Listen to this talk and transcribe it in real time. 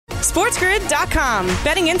SportsGrid.com.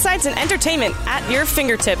 Betting insights and entertainment at your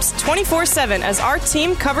fingertips 24/7 as our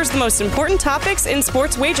team covers the most important topics in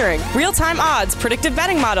sports wagering. Real-time odds, predictive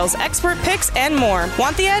betting models, expert picks, and more.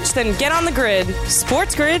 Want the edge? Then get on the grid.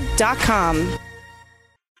 SportsGrid.com.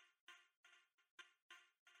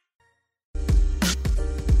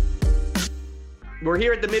 We're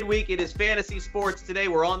here at the midweek. It is Fantasy Sports. Today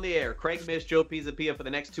we're on the air. Craig Mish, Joe Pisapia for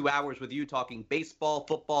the next 2 hours with you, talking baseball,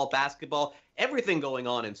 football, basketball, everything going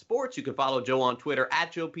on in sports. You can follow Joe on Twitter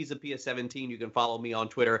at Joe Pisapia17. You can follow me on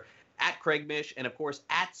Twitter at Craig Mish, and of course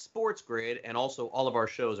at Sports Grid. And also all of our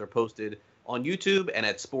shows are posted on YouTube and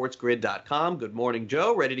at sportsgrid.com. Good morning,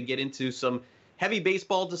 Joe. Ready to get into some heavy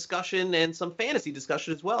baseball discussion and some fantasy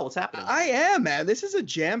discussion as well. What's happening? I am, man. This is a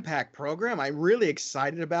jam-packed program. I'm really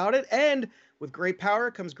excited about it. And with great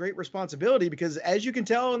power comes great responsibility, because as you can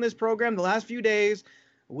tell in this program, the last few days,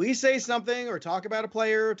 we say something or talk about a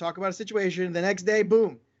player, talk about a situation. The next day,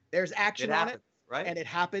 boom, there's action on it. Right? And it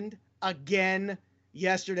happened again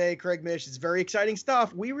yesterday, Craig Mish. It's very exciting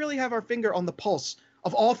stuff. We really have our finger on the pulse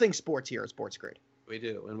of all things sports here at Sports Grid. We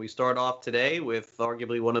do. And we start off today with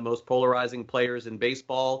arguably one of the most polarizing players in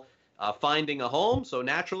baseball finding a home. So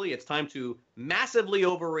naturally, it's time to massively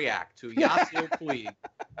overreact to Yasiel Puig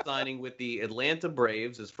signing with the Atlanta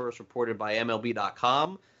Braves, as first reported by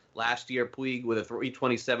MLB.com. Last year, Puig with a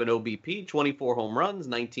 327 OBP, 24 home runs,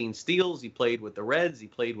 19 steals. He played with the Reds. He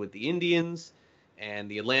played with the Indians. And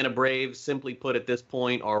the Atlanta Braves, simply put at this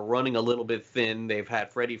point, are running a little bit thin. They've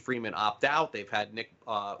had Freddie Freeman opt out. They've had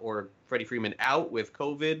Freddie Freeman out with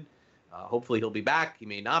COVID. Hopefully he'll be back. He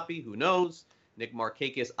may not be. Who knows? Nick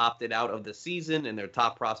Markakis opted out of the season, and their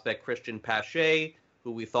top prospect, Christian Pache,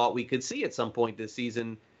 who we thought we could see at some point this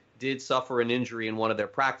season, did suffer an injury in one of their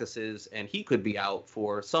practices, and he could be out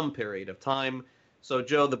for some period of time. So,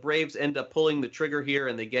 Joe, the Braves end up pulling the trigger here,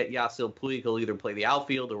 and they get Yasiel Puig. He'll either play the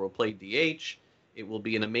outfield or will play DH. It will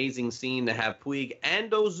be an amazing scene to have Puig and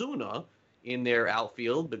Ozuna in their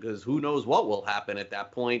outfield, because who knows what will happen at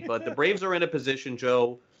that point. But the Braves are in a position,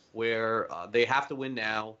 Joe, where they have to win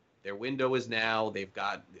now. Their window is now. They've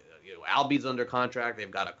got Albies under contract.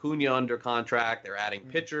 They've got Acuna under contract. They're adding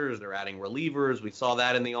pitchers. They're adding relievers. We saw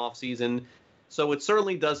that in the offseason. So it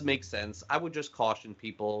certainly does make sense. I would just caution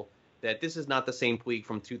people that this is not the same Puig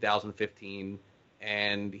from 2015,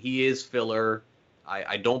 and he is filler.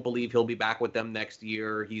 I don't believe he'll be back with them next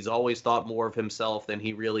year. He's always thought more of himself than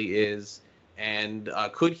he really is. And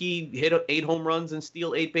could he hit 8 home runs and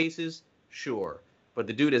steal 8 bases? Sure. But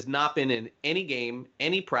the dude has not been in any game,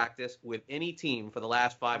 any practice with any team for the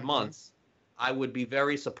last 5 months. I would be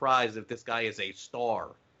very surprised if this guy is a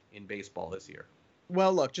star in baseball this year.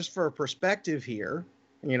 Well, look, just for perspective here,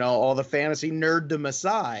 all the fantasy nerddom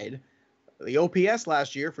aside, the OPS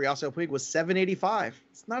last year for Yasiel Puig was 785.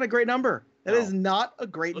 It's not a great number. That is not a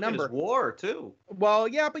great number. Look at his WAR, too. Well,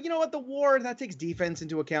 yeah, but you know what? The WAR, that takes defense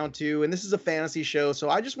into account, too. And this is a fantasy show, so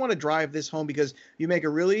I just want to drive this home, because you make a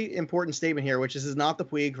really important statement here, which is not the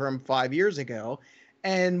Puig from 5 years ago.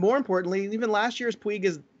 And more importantly, even last year's Puig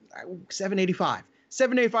is 785.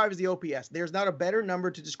 785 is the OPS. There's not a better number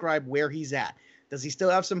to describe where he's at. Does he still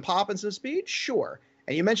have some pop and some speed? Sure.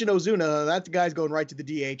 And you mentioned Ozuna. That guy's going right to the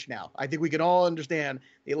DH now. I think we can all understand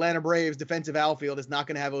the Atlanta Braves defensive outfield is not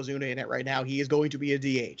going to have Ozuna in it right now. He is going to be a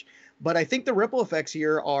DH. But I think the ripple effects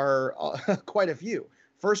here are quite a few.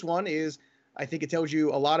 First one is, I think it tells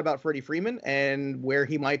you a lot about Freddie Freeman and where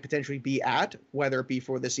he might potentially be at, whether it be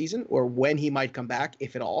for the season or when he might come back,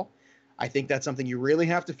 if at all. I think that's something you really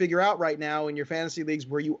have to figure out right now in your fantasy leagues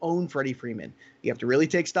where you own Freddie Freeman. You have to really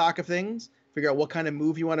take stock of things, figure out what kind of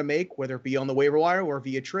move you want to make, whether it be on the waiver wire or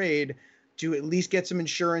via trade, to at least get some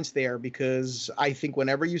insurance there, because I think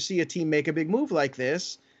whenever you see a team make a big move like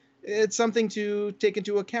this, it's something to take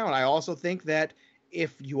into account. I also think that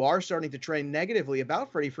if you are starting to trend negatively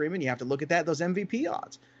about Freddie Freeman, you have to look at those MVP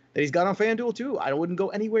odds that he's got on FanDuel too. I wouldn't go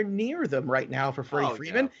anywhere near them right now for Freddie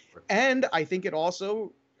Freeman. Yeah. And I think it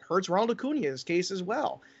also hurts Ronald Acuna's case as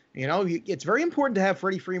well. It's very important to have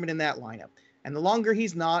Freddie Freeman in that lineup. And the longer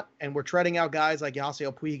he's not, and we're treading out guys like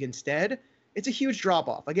Yasiel Puig instead, it's a huge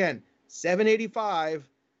drop-off. Again, 785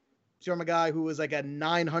 from a guy who was like a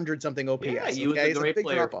 900-something OPS. Yeah, he was a great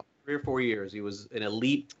player for 3 or 4 years. He was an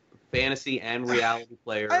elite fantasy and reality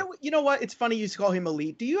player. You know what? It's funny you call him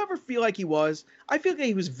elite. Do you ever feel like he was? I feel like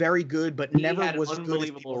he was very good, but never was as good as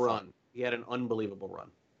unbelievable run. He had an unbelievable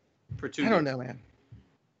run for 2 years. I don't know, man.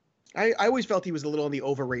 I always felt he was a little on the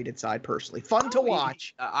overrated side, personally. Fun to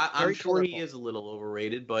watch. I'm sure he is a little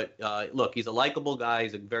overrated, but look, he's a likable guy.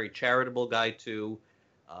 He's a very charitable guy, too.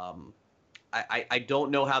 I don't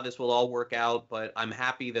know how this will all work out, but I'm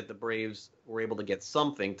happy that the Braves were able to get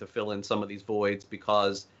something to fill in some of these voids,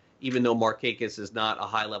 because even though Markakis is not a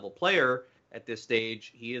high-level player at this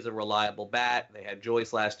stage, he is a reliable bat. They had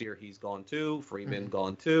Joyce last year. He's gone too. Freeman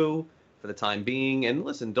gone too for the time being. And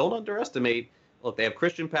listen, don't underestimate. Look, they have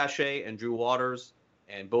Christian Pache and Drew Waters,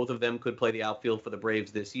 and both of them could play the outfield for the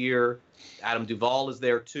Braves this year. Adam Duvall is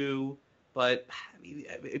there too. But I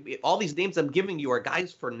mean, all these names I'm giving you are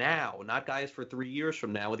guys for now, not guys for 3 years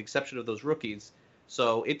from now, with the exception of those rookies.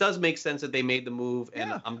 So it does make sense that they made the move,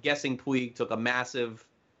 and I'm guessing Puig took a massive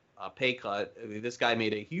pay cut. I mean, this guy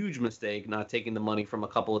made a huge mistake not taking the money from a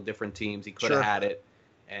couple of different teams. He could have had it,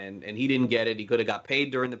 and he didn't get it. He could have got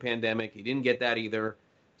paid during the pandemic. He didn't get that either.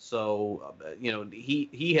 So,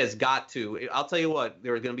 he has got to. I'll tell you what,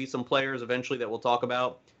 there are going to be some players eventually that we'll talk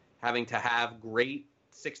about having to have great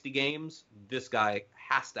 60 games. This guy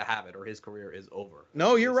has to have it or his career is over.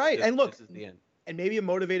 No, you're right. And look, this is the end. And maybe a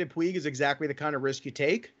motivated Puig is exactly the kind of risk you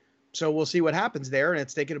take. So we'll see what happens there. And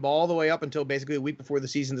it's taken him all the way up until basically a week before the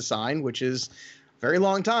season to sign, which is a very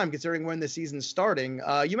long time considering when the season's starting.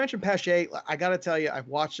 You mentioned Pache. I got to tell you, I've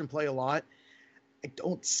watched him play a lot. I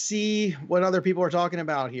don't see what other people are talking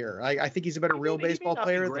about here. I think he's a better real baseball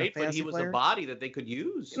player than a fantasy but he was player. a body that they could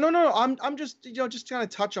use. No. I'm just just kind of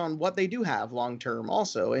touch on what they do have long term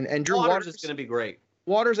also. And Drew Waters is going to be great.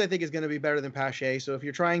 Waters, I think, is going to be better than Pache. So if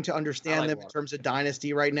you're trying to understand them in terms of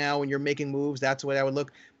dynasty right now, when you're making moves, that's the way I would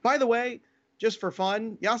look. By the way, just for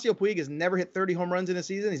fun, Yasiel Puig has never hit 30 home runs in a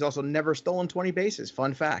season. He's also never stolen 20 bases.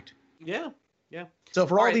 Fun fact. Yeah. So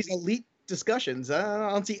for all these elite discussions, I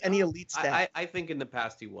don't see any elite stats. I think in the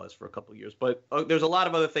past he was for a couple of years, but there's a lot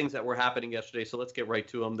of other things that were happening yesterday, so let's get right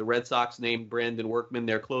to them. The Red Sox named Brandon Workman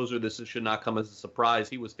their closer. This should not come as a surprise.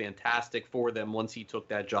 He was fantastic for them once he took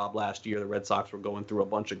that job last year. The Red Sox were going through a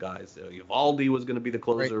bunch of guys. Eovaldi was going to be the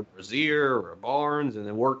closer, Brazier or Barnes, and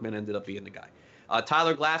then Workman ended up being the guy.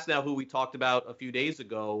 Tyler Glasnow, who we talked about a few days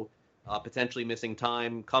ago, potentially missing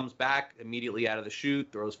time, comes back immediately out of the chute,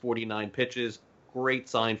 throws 49 pitches. Great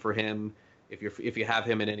sign for him. If you have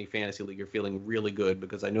him in any fantasy league, you're feeling really good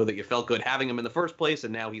because I know that you felt good having him in the first place,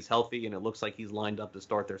 and now he's healthy, and it looks like he's lined up to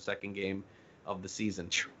start their second game of the season.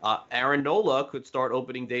 Aaron Nola could start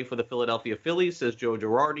opening day for the Philadelphia Phillies, says Joe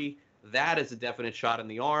Girardi. That is a definite shot in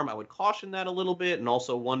the arm. I would caution that a little bit and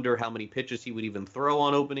also wonder how many pitches he would even throw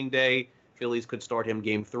on opening day. Phillies could start him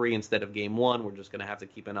game 3 instead of game 1. We're just going to have to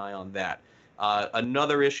keep an eye on that.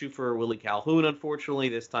 Another issue for Willie Calhoun, unfortunately.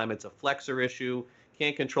 This time it's a flexor issue.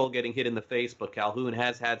 Can't control getting hit in the face, but Calhoun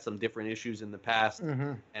has had some different issues in the past,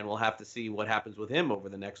 and we'll have to see what happens with him over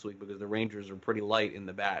the next week because the Rangers are pretty light in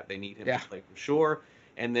the bat. They need him to play for sure.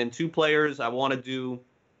 And then 2 players, I want to do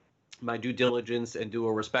my due diligence and do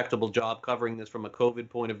a respectable job covering this from a COVID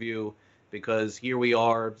point of view because here we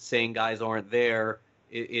are saying guys aren't there.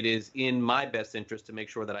 It is in my best interest to make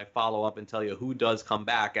sure that I follow up and tell you who does come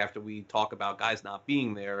back after we talk about guys not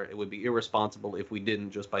being there. It would be irresponsible if we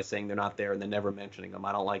didn't just by saying they're not there and then never mentioning them.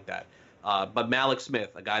 I don't like that. But Malik Smith,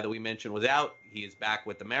 a guy that we mentioned was out. He is back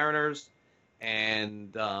with the Mariners.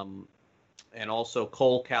 And also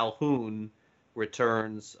Cole Calhoun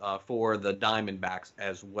returns for the Diamondbacks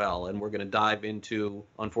as well. And we're going to dive into,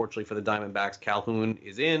 unfortunately for the Diamondbacks, Calhoun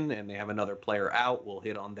is in and they have another player out. We'll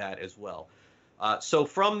hit on that as well. So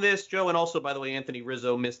from this, Joe, and also, by the way, Anthony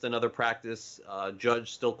Rizzo missed another practice.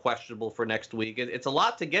 Judge still questionable for next week. It's a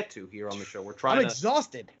lot to get to here on the show. I'm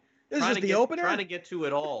exhausted. This is the opener? Trying to get to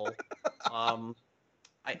it all.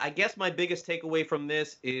 I guess my biggest takeaway from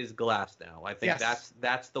this is Glasnow. I think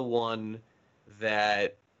that's the one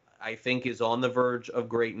that I think is on the verge of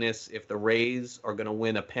greatness. If the Rays are going to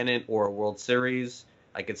win a pennant or a World Series,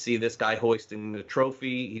 I could see this guy hoisting the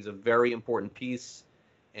trophy. He's a very important piece.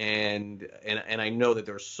 And I know that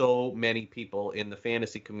there's so many people in the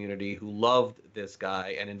fantasy community who loved this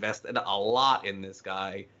guy and invested a lot in this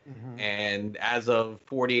guy. And as of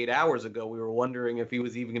 48 hours ago, we were wondering if he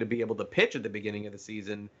was even going to be able to pitch at the beginning of the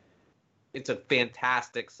season. It's a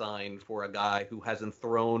fantastic sign for a guy who hasn't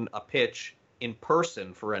thrown a pitch in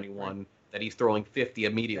person for anyone that he's throwing 50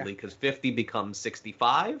 immediately because 50 becomes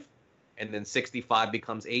 65 and then 65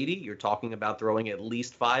 becomes 80. You're talking about throwing at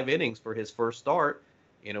least 5 innings for his first start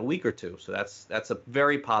in a week or two. So that's a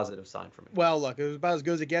very positive sign for me. Well, look, it was about as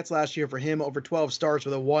good as it gets last year for him. Over 12 starts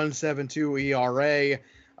with a 1.72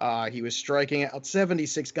 ERA. He was striking out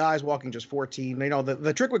 76 guys, walking just 14.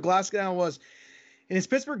 The trick with Glasnow was in his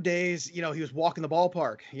Pittsburgh days, he was walking the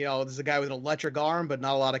ballpark. This is a guy with an electric arm, but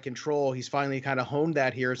not a lot of control. He's finally kind of honed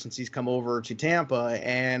that here since he's come over to Tampa.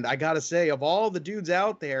 And I got to say, of all the dudes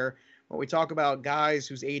out there, when we talk about guys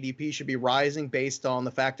whose ADP should be rising based on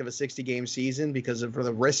the fact of a 60-game season because of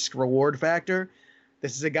the risk-reward factor,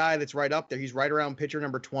 this is a guy that's right up there. He's right around pitcher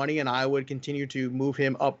number 20, and I would continue to move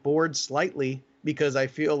him up board slightly because I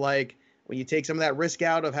feel like when you take some of that risk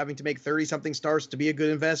out of having to make 30-something starts to be a good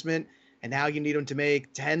investment, and now you need them to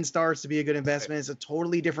make 10 starts to be a good investment, it's a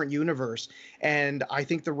totally different universe. And I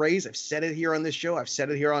think the Rays, I've said it here on this show, I've said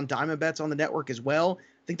it here on Diamond Bets on the network as well,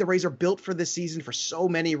 I think the Rays are built for this season for so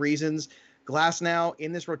many reasons. Glass now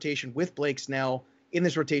in this rotation with Blake Snell, in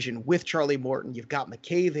this rotation with Charlie Morton. You've got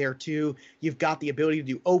McKay there too. You've got the ability to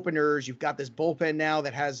do openers. You've got this bullpen now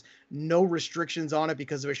that has no restrictions on it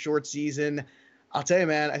because of a short season. I'll tell you,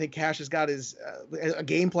 man, I think Cash has got a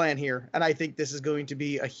game plan here, and I think this is going to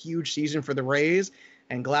be a huge season for the Rays.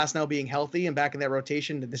 And Glass now being healthy and back in that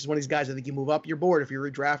rotation, this is one of these guys I think you move up your board if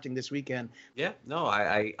you're redrafting this weekend. Yeah, no,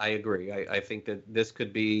 I agree. I think that this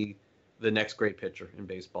could be the next great pitcher in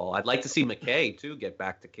baseball. I'd like to see McKay, too, get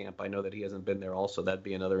back to camp. I know that he hasn't been there also. That'd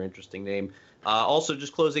be another interesting name. Also,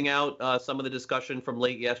 just closing out some of the discussion from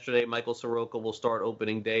late yesterday, Michael Soroka will start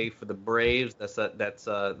opening day for the Braves. That's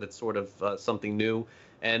sort of something new.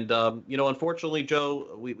 And, unfortunately,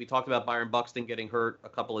 Joe, we talked about Byron Buxton getting hurt a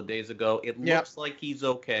couple of days ago. It looks like he's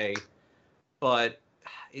okay, but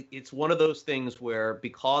it's one of those things where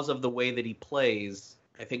because of the way that he plays,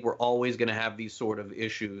 I think we're always going to have these sort of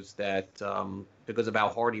issues that because of how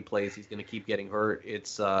hard he plays, he's going to keep getting hurt.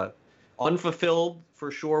 It's unfulfilled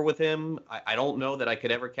for sure with him. I don't know that I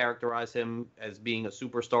could ever characterize him as being a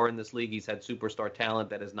superstar in this league. He's had superstar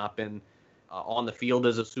talent that has not been on the field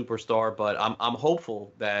as a superstar, but I'm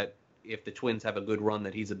hopeful that if the Twins have a good run,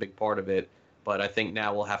 that he's a big part of it. But I think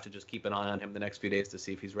now we'll have to just keep an eye on him the next few days to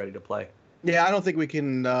see if he's ready to play. Yeah, I don't think we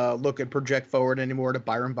can look and project forward anymore to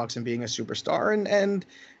Byron Buxton being a superstar. And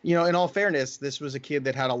in all fairness, this was a kid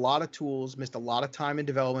that had a lot of tools, missed a lot of time in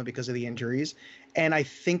development because of the injuries, and I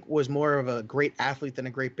think was more of a great athlete than a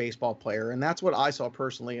great baseball player. And that's what I saw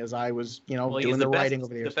personally as I was, doing the writing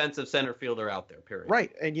over the years. Defensive center fielder out there, period.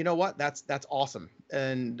 Right. And you know what? That's awesome.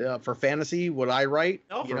 And for fantasy, what I write,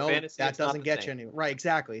 fantasy, that doesn't get you anywhere. Right,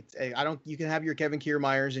 exactly. You can have your Kevin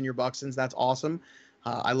Kiermaiers and your Buxtons. That's awesome.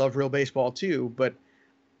 I love real baseball too, but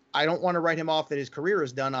I don't want to write him off that his career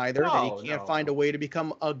is done either, that he can't find a way to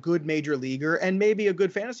become a good major leaguer and maybe a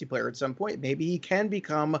good fantasy player at some point. Maybe he can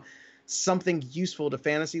become something useful to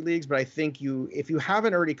fantasy leagues, but I think if you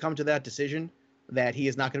haven't already come to that decision that he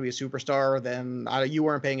is not going to be a superstar, then you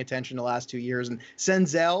weren't paying attention the last 2 years. And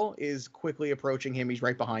Senzel is quickly approaching him. He's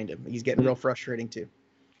right behind him. He's getting real frustrating too.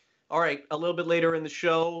 All right, a little bit later in the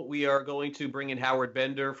show, we are going to bring in Howard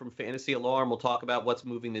Bender from Fantasy Alarm. We'll talk about what's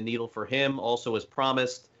moving the needle for him. Also, as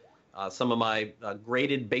promised, some of my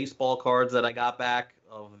graded baseball cards that I got back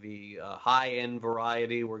of the high-end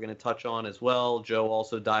variety we're going to touch on as well. Joe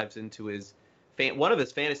also dives into one of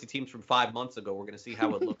his fantasy teams from 5 months ago. We're going to see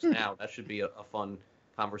how it looks now. That should be a fun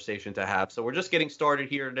conversation to have. So we're just getting started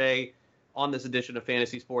here today on this edition of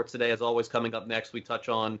Fantasy Sports Today. As always, coming up next, we touch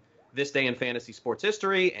on this day in fantasy sports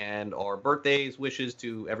history and our birthdays, wishes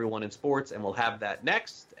to everyone in sports, and we'll have that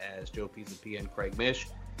next as Joe Pisapia and Craig Mish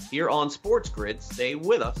here on Sports Grid. Stay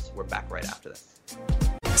with us. We're back right after this.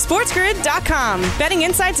 SportsGrid.com. Betting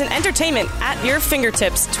insights and entertainment at your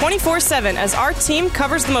fingertips 24/7 as our team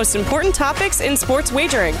covers the most important topics in sports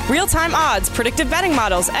wagering. Real-time odds, predictive betting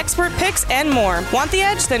models, expert picks, and more. Want the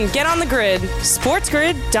edge? Then get on the grid.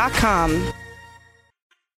 SportsGrid.com.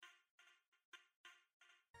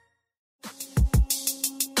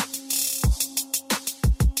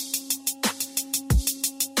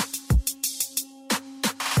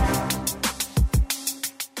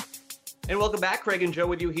 And welcome back. Craig and Joe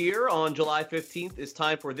with you here on July 15th. It's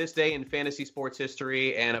time for this day in fantasy sports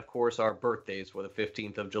history and, of course, our birthdays for the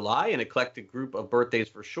 15th of July. An eclectic group of birthdays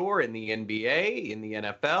for sure in the NBA, in the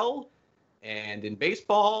NFL, and in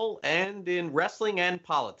baseball, and in wrestling and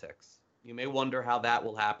politics. You may wonder how that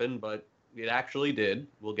will happen, but it actually did.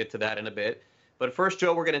 We'll get to that in a bit. But first,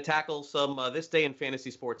 Joe, we're going to tackle some this day in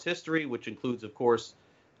fantasy sports history, which includes, of course,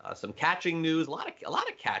 some catching news, a lot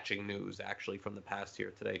of catching news actually from the past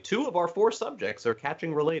here today. 2 of our 4 subjects are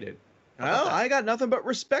catching related. Well, I got nothing but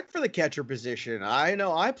respect for the catcher position. I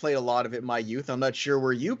know I played a lot of it in my youth. I'm not sure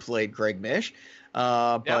where you played, Craig Mish.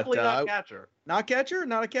 Definitely not catcher. Not catcher?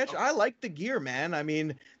 Not a catcher? I like the gear, man. I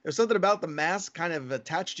mean, there's something about the mask kind of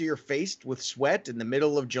attached to your face with sweat in the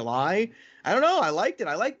middle of July. I don't know. I liked it.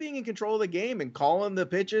 I like being in control of the game and calling the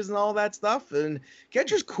pitches and all that stuff. And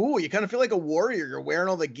catcher's cool. You kind of feel like a warrior. You're wearing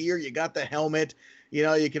all the gear. You got the helmet.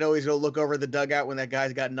 You can always go look over the dugout when that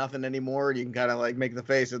guy's got nothing anymore. You can kind of like make the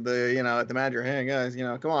face of at the manager. Hey, guys,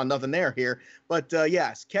 come on, nothing there here. But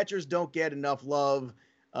yes, catchers don't get enough love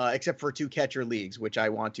except for 2 catcher leagues, which I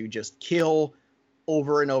want to just kill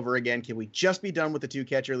over and over again. Can we just be done with the 2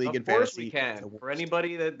 catcher league in fantasy? Of course we can. For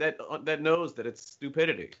anybody that knows that it's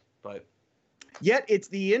stupidity, but Yet it's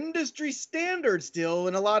the industry standard still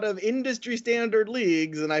in a lot of industry standard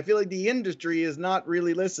leagues, and I feel like the industry is not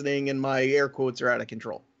really listening, and my air quotes are out of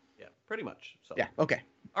control. Yeah, pretty much. So. Yeah, okay.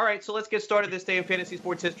 All right, so let's get started this day in fantasy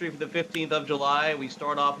sports history for the 15th of July. We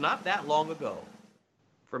start off not that long ago,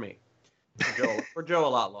 for me. For Joe, a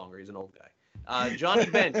lot longer. He's an old guy. Johnny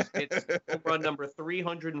Bench hits home run number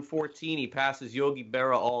 314. He passes Yogi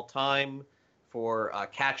Berra all time for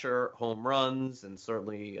catcher home runs, and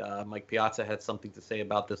certainly Mike Piazza had something to say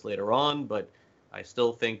about this later on, but I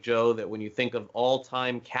still think, Joe, that when you think of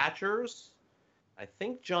all-time catchers, I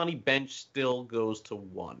think Johnny Bench still goes to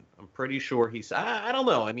one. I'm pretty sure I don't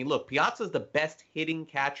know. I mean, look, Piazza's the best hitting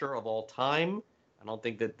catcher of all time. I don't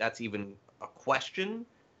think that that's even a question,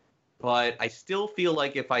 but I still feel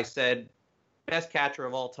like if I said best catcher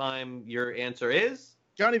of all time, your answer is?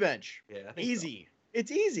 Johnny Bench. Yeah, I think easy. So. It's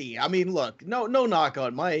easy. I mean, look, no knock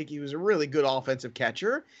on Mike. He was a really good offensive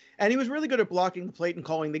catcher, and he was really good at blocking the plate and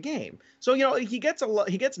calling the game. So, he gets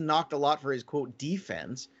knocked a lot for his, quote,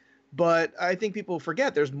 defense, but I think people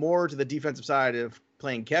forget there's more to the defensive side of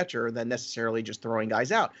playing catcher than necessarily just throwing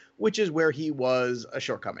guys out, which is where he was a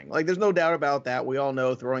shortcoming. Like, there's no doubt about that. We all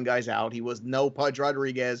know throwing guys out. He was no Pudge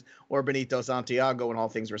Rodriguez or Benito Santiago when all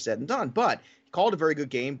things were said and done, but called a very good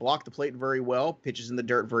game, blocked the plate very well, pitches in the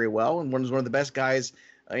dirt very well, and was one of the best guys,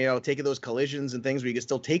 taking those collisions and things where you could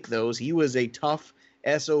still take those. He was a tough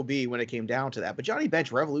SOB when it came down to that. But Johnny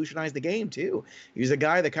Bench revolutionized the game, too. He was a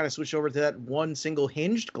guy that kind of switched over to that one single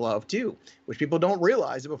hinged glove, too, which people don't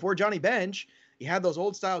realize. Before Johnny Bench, you had those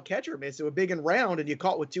old-style catcher mitts that were big and round, and you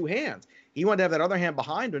caught with two hands. He wanted to have that other hand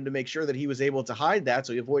behind him to make sure that he was able to hide that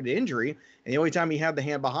so he avoided injury. And the only time he had the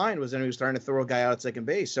hand behind was when he was trying to throw a guy out at second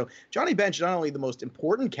base. So Johnny Bench is not only the most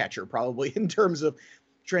important catcher probably in terms of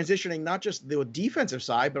transitioning not just the defensive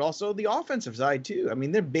side, but also the offensive side too. I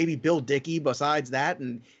mean, they're maybe Bill Dickey besides that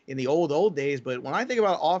and in the old days. But when I think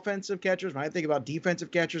about offensive catchers, when I think about defensive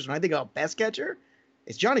catchers, when I think about best catcher,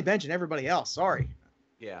 it's Johnny Bench and everybody else. Sorry.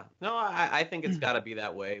 Yeah. No, I think it's got to be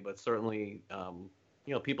that way. But certainly,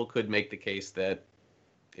 people could make the case that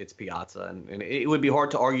it's Piazza. And it would be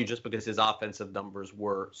hard to argue just because his offensive numbers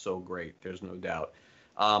were so great. There's no doubt.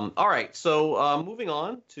 All right, so moving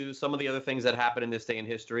on to some of the other things that happened in this day in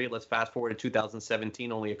history. Let's fast forward to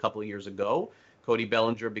 2017, only a couple of years ago. Cody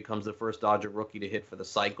Bellinger becomes the first Dodger rookie to hit for the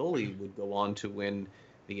cycle. He would go on to win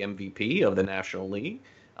the MVP of the National League.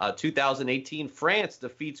 2018, France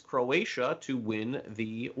defeats Croatia to win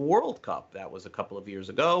the World Cup. That was a couple of years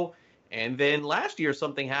ago. And then last year,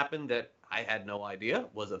 something happened that I had no idea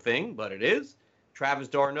was a thing, but it is. Travis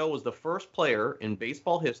d'Arnaud was the first player in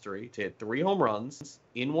baseball history to hit 3 home runs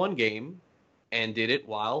in one game and did it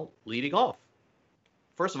while leading off.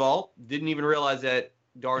 First of all, didn't even realize that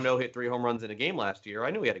d'Arnaud hit 3 home runs in a game last year. I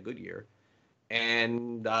knew he had a good year.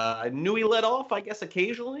 And I knew he led off, I guess,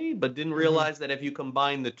 occasionally, but didn't realize that if you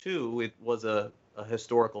combine the two, it was a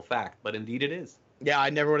historical fact. But indeed it is. Yeah,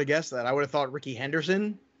 I never would have guessed that. I would have thought Ricky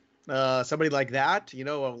Henderson, somebody like that, a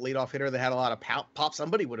leadoff hitter that had a lot of pop.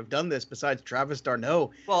 Somebody would have done this besides Travis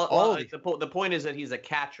d'Arnaud. Well, the point is that he's a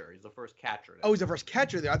catcher. He's the first catcher. Oh, he's the first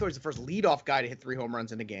catcher there. I thought he was the first leadoff guy to hit 3 home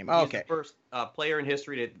runs in a game. Oh, okay. He's the first player in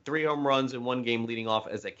history to hit 3 home runs in one game leading off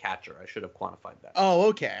as a catcher. I should have quantified that. Oh,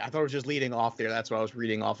 okay. I thought it was just leading off there. That's what I was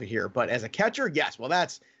reading off of here. But as a catcher, yes. Well,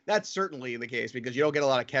 that's certainly the case because you don't get a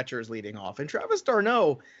lot of catchers leading off. And Travis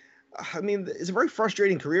d'Arnaud, I mean, it's a very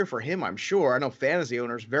frustrating career for him, I'm sure. I know fantasy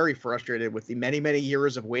owners very frustrated with the many, many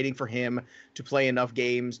years of waiting for him to play enough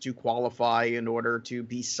games to qualify in order to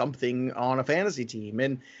be something on a fantasy team.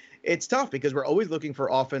 And it's tough because we're always looking for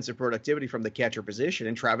offensive productivity from the catcher position.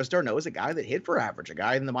 And Travis d'Arnaud is a guy that hit for average, a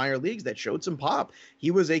guy in the minor leagues that showed some pop. He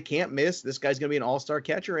was a can't miss. This guy's going to be an all-star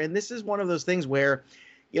catcher. And this is one of those things where,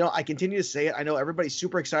 I continue to say it. I know everybody's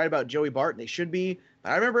super excited about Joey Bart, and they should be.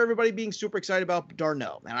 But I remember everybody being super excited about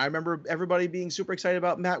d'Arnaud, and I remember everybody being super excited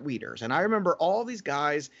about Matt Wieters, and I remember all these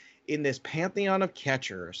guys in this pantheon of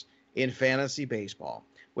catchers in fantasy baseball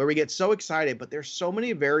where we get so excited, but there's so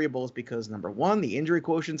many variables because, number one, the injury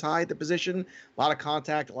quotient's high at the position, a lot of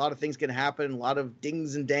contact, a lot of things can happen, a lot of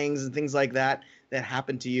dings and dangs and things like that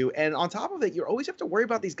happen to you. And on top of it, you always have to worry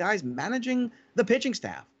about these guys managing the pitching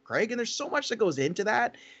staff, Craig, and there's so much that goes into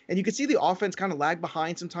that. And you can see the offense kind of lag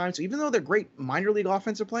behind sometimes. So even though they're great minor league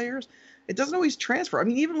offensive players, it doesn't always transfer. I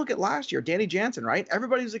mean, even look at last year, Danny Jansen, right?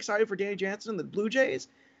 Everybody was excited for Danny Jansen and the Blue Jays.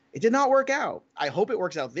 It did not work out. I hope it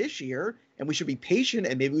works out this year, and we should be patient,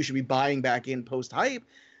 and maybe we should be buying back in post-hype.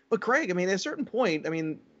 But, Craig, I mean, at a certain point, I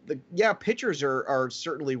mean, pitchers are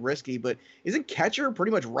certainly risky, but isn't catcher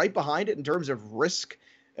pretty much right behind it in terms of risk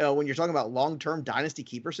when you're talking about long-term dynasty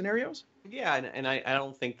keeper scenarios. Yeah, and I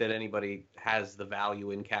don't think that anybody has the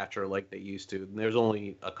value in catcher like they used to. There's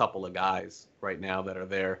only a couple of guys right now that are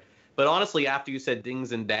there. But honestly, after you said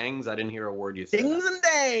dings and dangs, I didn't hear a word you said. Dings and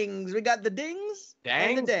dangs. We got the dings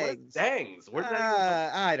dangs? and the dangs. Dangs. Where did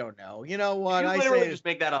that I don't know. You know what? I literally just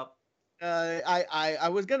make that up. I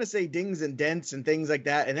was gonna say dings and dents and things like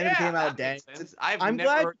that, and then it came out dangs. I'm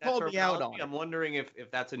glad you called me out on it. I'm wondering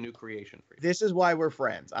if that's a new creation for you. This is why we're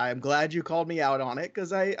friends. I'm glad you called me out on it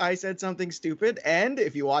because I said something stupid, and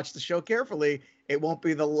if you watch the show carefully, it won't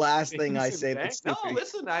be the last thing I say that's stupid. No,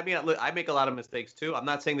 listen. I mean, I make a lot of mistakes too. I'm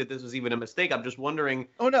not saying that this was even a mistake. I'm just wondering.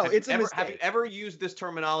 Oh no, it's a mistake. Have you ever used this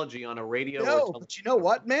terminology on a radio? No, but you know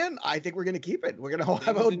what, man? I think we're gonna keep it. We're gonna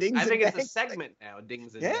have dings and dangs. I think it's a segment now.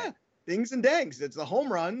 Dings and dangs. Dings and dangs. It's the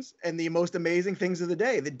home runs and the most amazing things of the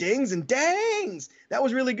day. The dings and dangs. That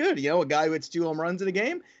was really good. You know, a guy who hits 2 home runs in a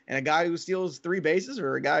game and a guy who steals 3 bases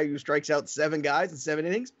or a guy who strikes out 7 guys in 7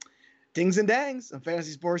 innings. Dings and dangs on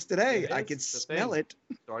Fantasy Sports Today. I can smell it.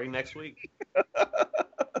 Starting next week.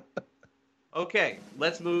 Okay,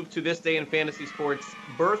 let's move to this day in fantasy sports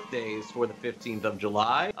birthdays for the 15th of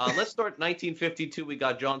July. Let's start 1952. We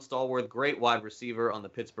got John Stallworth, great wide receiver on the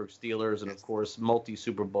Pittsburgh Steelers, and of course,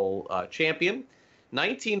 multi-Super Bowl champion.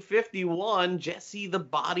 1951, Jesse the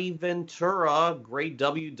Body Ventura, great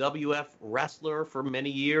WWF wrestler for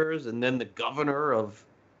many years, and then the governor of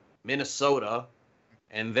Minnesota.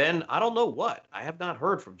 And then, I don't know what. I have not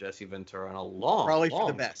heard from Jesse Ventura in a long Probably for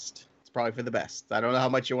the best. Probably for the best. I don't know how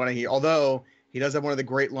much you want to hear. Although he does have one of the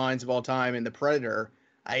great lines of all time in The Predator.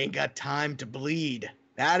 I ain't got time to bleed.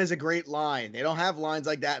 That is a great line. They don't have lines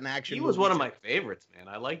like that in action. He was one of my favorites, man.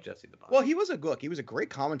 I like Jesse the Body. Well, he was a great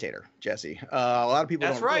commentator, Jesse. A lot of people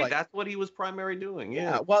That's don't right. realize. That's what he was primarily doing.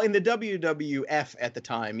 Yeah. Well, in the WWF at the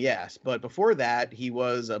time, yes. But before that, he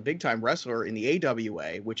was a big-time wrestler in the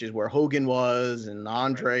AWA, which is where Hogan was and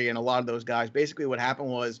Andre and a lot of those guys. Basically, what happened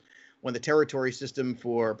was, when the territory system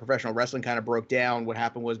for professional wrestling kind of broke down, what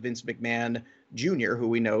happened was Vince McMahon Jr., who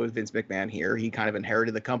we know is Vince McMahon here, he kind of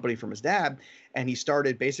inherited the company from his dad, and he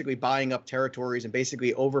started basically buying up territories and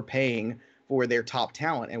basically overpaying for their top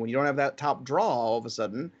talent. And when you don't have that top draw all of a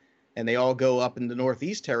sudden, and they all go up in the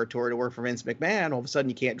Northeast territory to work for Vince McMahon, all of a sudden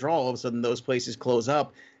you can't draw. All of a sudden those places close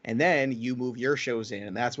up, and then you move your shows in.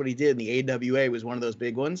 And that's what he did. And the AWA was one of those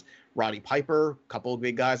big ones. Roddy Piper, a couple of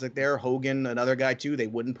big guys like there. Hogan, another guy too. They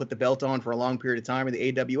wouldn't put the belt on for a long period of time in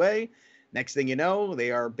the AWA. Next thing you know,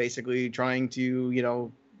 they are basically trying to,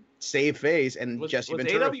 save face. And Jesse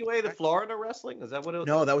Ventura. Was AWA the Florida wrestling? Is that what it was?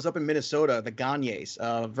 No, that was up in Minnesota. The Gagnes,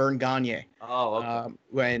 Vern Gagne. Oh,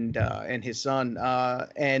 okay. And his son.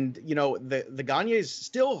 The Gagnes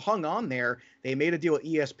still hung on there. They made a deal with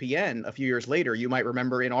ESPN a few years later. You might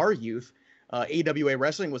remember in our youth, AWA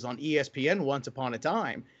wrestling was on ESPN once upon a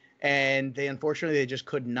time. And unfortunately, they just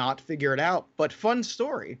could not figure it out. But fun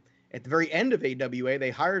story. At the very end of AWA,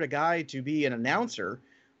 they hired a guy to be an announcer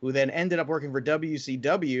who then ended up working for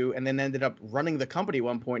WCW and then ended up running the company at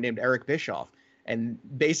one point, named Eric Bischoff. And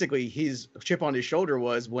basically his chip on his shoulder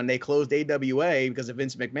was when they closed AWA because of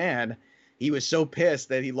Vince McMahon, he was so pissed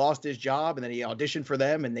that he lost his job, and then he auditioned for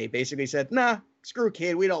them, and they basically said, nah, screw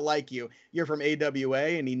kid, we don't like you. You're from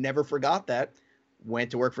AWA, and he never forgot that. Went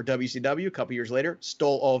to work for WCW a couple years later,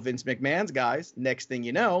 stole all Vince McMahon's guys. Next thing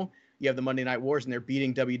you know, you have the Monday Night Wars, and they're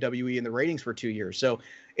beating WWE in the ratings for 2 years. So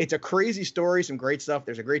it's a crazy story, some great stuff.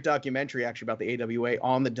 There's a great documentary actually about the AWA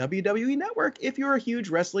on the WWE Network if you're a huge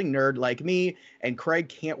wrestling nerd like me. And Craig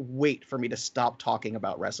can't wait for me to stop talking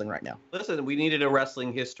about wrestling right now. Listen, we needed a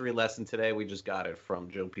wrestling history lesson today. We just got it from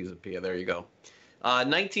Joe Pisapia. There you go.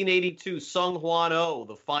 1982, Sung Hwan Oh,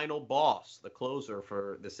 the final boss, the closer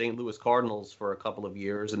for the St. Louis Cardinals for a couple of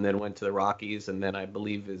years, and then went to the Rockies, and then I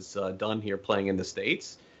believe is done here playing in the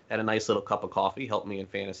States. Had a nice little cup of coffee, helped me in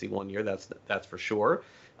fantasy one year, that's for sure.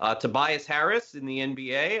 Tobias Harris in the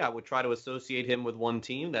NBA, I would try to associate him with one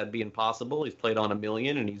team. That'd be impossible. He's played on a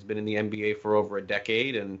million, and he's been in the NBA for over a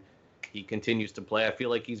decade, and he continues to play. I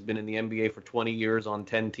feel like he's been in the NBA for 20 years on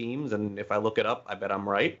 10 teams, and if I look it up, I bet I'm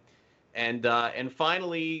right. And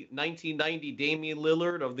finally, 1990, Damian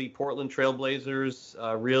Lillard of the Portland Trailblazers,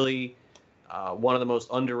 really one of the most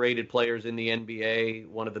underrated players in the NBA,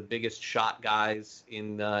 one of the biggest shot guys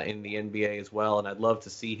in the NBA as well. And I'd love to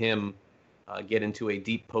see him get into a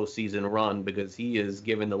deep postseason run because he is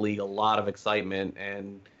giving the league a lot of excitement.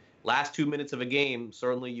 And last 2 minutes of a game,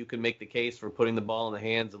 certainly you can make the case for putting the ball in the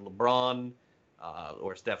hands of LeBron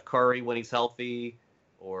or Steph Curry when he's healthy.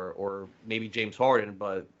 Or maybe James Harden,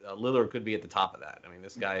 but Lillard could be at the top of that. I mean,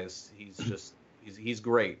 this guy he's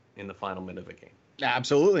great in the final minute of a game.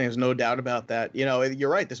 Absolutely, there's no doubt about that.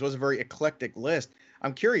 You're right. This was a very eclectic list.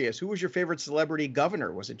 I'm curious, who was your favorite celebrity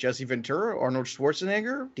governor? Was it Jesse Ventura, Arnold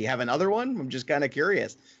Schwarzenegger? Do you have another one? I'm just kind of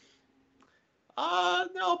curious.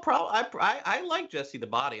 No, I like Jesse the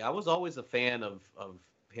Body. I was always a fan of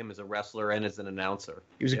him as a wrestler and as an announcer.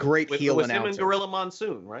 He was a great heel it was announcer. him and Gorilla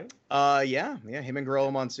Monsoon, right? Yeah, him and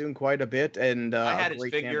Gorilla Monsoon quite a bit, and I had his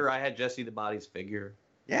great figure. fan. I had Jesse the Body's figure.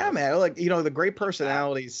 Yeah, man, like the great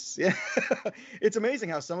personalities. Yeah, it's amazing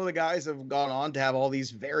how some of the guys have gone on to have all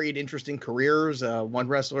these varied, interesting careers. One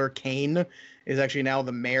wrestler, Kane, is actually now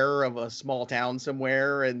the mayor of a small town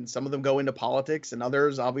somewhere, and some of them go into politics, and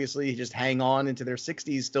others obviously just hang on into their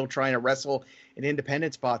 60s, still trying to wrestle in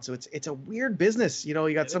independent spots. So it's a weird business.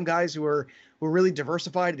 You got some guys who are really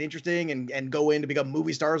diversified and interesting, and go in to become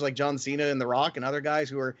movie stars like John Cena and The Rock, and other guys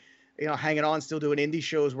who are hanging on, still doing indie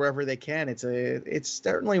shows wherever they can. It's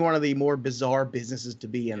certainly one of the more bizarre businesses to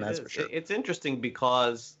be in. That's for sure. It's interesting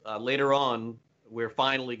because later on, we're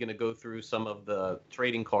finally going to go through some of the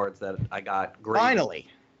trading cards that I got graded. Finally.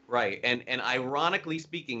 Right. And ironically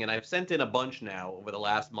speaking, and I've sent in a bunch now over the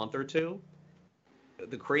last month or two,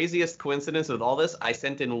 the craziest coincidence with all this, I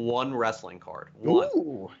sent in one wrestling card. One.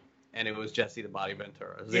 Ooh. And it was Jesse the Body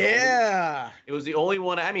Ventura. It was the only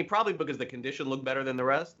one. I mean, probably because the condition looked better than the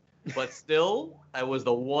rest. But still, I was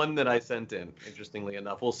the one that I sent in, interestingly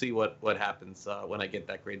enough. We'll see what happens when I get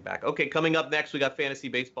that grade back. Okay, coming up next, we got fantasy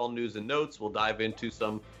baseball news and notes. We'll dive into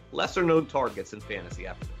some lesser-known targets in fantasy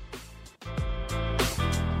after this.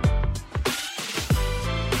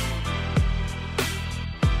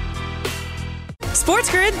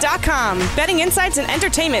 SportsGrid.com. Betting insights and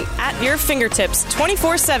entertainment at your fingertips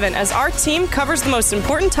 24/7 as our team covers the most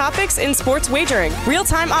important topics in sports wagering.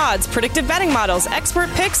 Real-time odds, predictive betting models, expert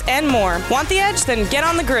picks, and more. Want the edge? Then get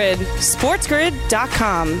on the grid.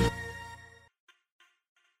 SportsGrid.com.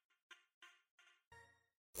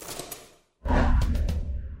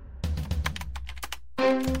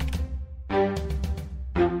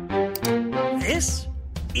 This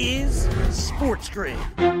is Sports Grid.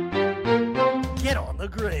 Get on the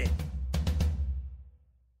grid.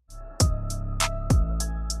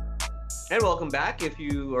 And welcome back. If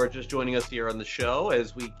you are just joining us here on the show,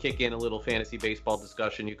 as we kick in a little fantasy baseball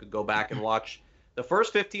discussion, you could go back and watch the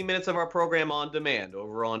first 15 minutes of our program on demand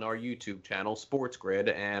over on our YouTube channel, Sports Grid,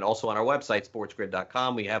 and also on our website,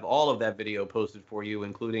 sportsgrid.com. We have all of that video posted for you,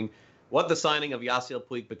 including what the signing of Yasiel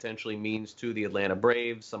Puig potentially means to the Atlanta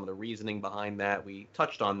Braves, some of the reasoning behind that. We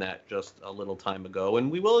touched on that just a little time ago,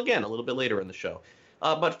 and we will again a little bit later in the show.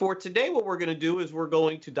 But for today, what we're going to do is we're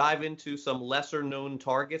going to dive into some lesser-known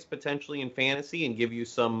targets potentially in fantasy and give you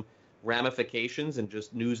some ramifications and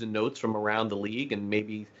just news and notes from around the league and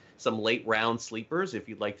maybe some late-round sleepers if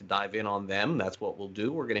you'd like to dive in on them. That's what we'll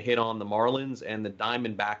do. We're going to hit on the Marlins and the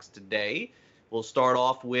Diamondbacks today. We'll start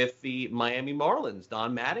off with the Miami Marlins.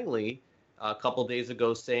 Don Mattingly a couple days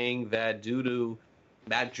ago saying that due to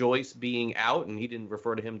Matt Joyce being out, and he didn't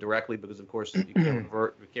refer to him directly because, of course, you can't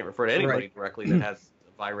refer to anybody directly that has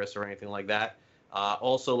a virus or anything like that. Let's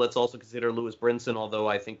also consider Lewis Brinson, although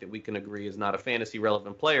I think that we can agree is not a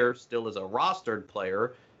fantasy-relevant player, still is a rostered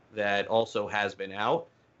player that also has been out.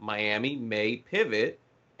 Miami may pivot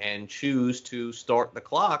and choose to start the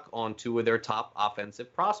clock on two of their top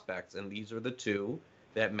offensive prospects. And these are the two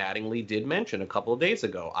that Mattingly did mention a couple of days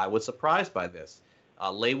ago. I was surprised by this.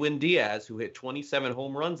 Lewin Diaz, who hit 27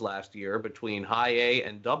 home runs last year between high A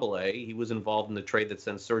and double A, he was involved in the trade that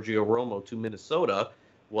sent Sergio Romo to Minnesota,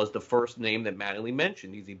 was the first name that Mattingly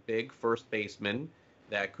mentioned. He's a big first baseman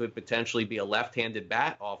that could potentially be a left-handed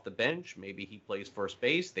bat off the bench. Maybe he plays first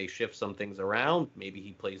base. They shift some things around. Maybe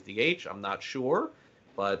he plays DH. I'm not sure.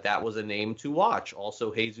 But that was a name to watch.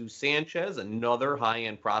 Also, Jesus Sanchez, another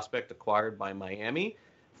high-end prospect acquired by Miami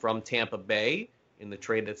from Tampa Bay in the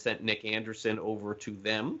trade that sent Nick Anderson over to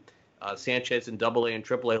them. Sanchez in AA and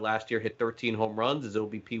AAA last year hit 13 home runs. His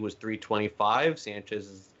OBP was 325. Sanchez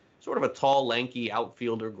is sort of a tall, lanky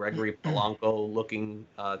outfielder, Gregory Polanco-looking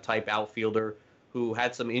type outfielder who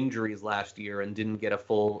had some injuries last year and didn't get a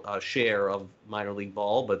full share of minor league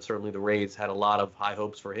ball, but certainly the Rays had a lot of high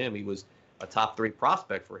hopes for him. He was a top three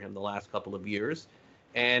prospect for him the last couple of years.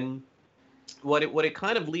 And what it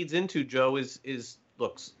kind of leads into, Joe, is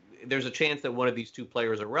look, there's a chance that one of these two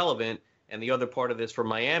players are relevant. And the other part of this from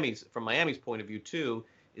Miami's point of view, too,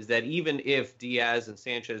 is that even if Diaz and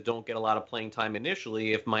Sanchez don't get a lot of playing time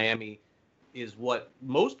initially, if Miami is what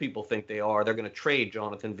most people think they are, they're going to trade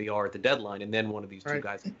Jonathan Villar at the deadline, and then one of these two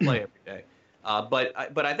guys can play every day.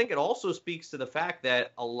 But I think it also speaks to the fact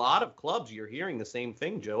that a lot of clubs, you're hearing the same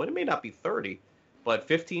thing, Joe, and it may not be 30, but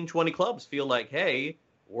 15, 20 clubs feel like, hey,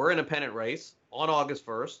 we're in a pennant race on August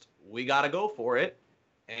 1st. We got to go for it.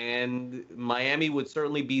 And Miami would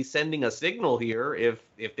certainly be sending a signal here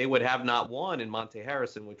if they would have not one in Monte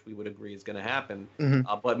Harrison, which we would agree is going to happen,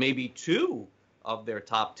 but maybe two of their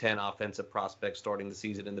top 10 offensive prospects starting the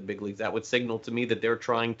season in the big leagues. That would signal to me that they're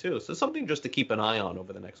trying too. So something just to keep an eye on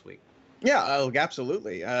over the next week. Yeah,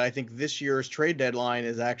 absolutely. I think this year's trade deadline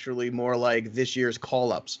is actually more like this year's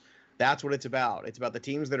call-ups. That's what it's about. It's about the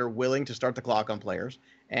teams that are willing to start the clock on players,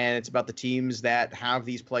 and it's about the teams that have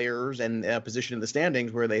these players and a position in the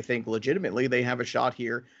standings where they think legitimately they have a shot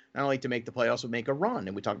here, not only to make the playoffs, but make a run.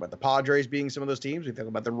 And we talk about the Padres being some of those teams. We talk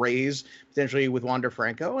about the Rays potentially with Wander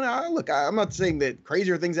Franco. And look, I'm not saying that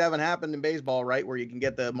crazier things haven't happened in baseball, right, where you can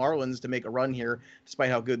get the Marlins to make a run here despite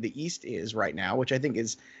how good the East is right now, which I think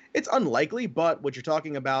it's unlikely, but what you're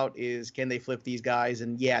talking about is can they flip these guys?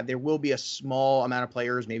 And yeah, there will be a small amount of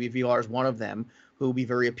players, maybe Villar is one of them, who will be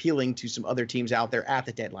very appealing to some other teams out there at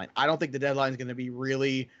the deadline. I don't think the deadline is going to be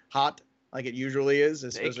really hot like it usually is.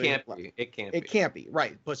 It can't be. It can't be,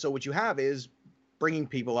 right. But so what you have is bringing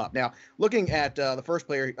people up. Now, looking at the first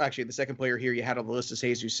player, actually the second player here you had on the list is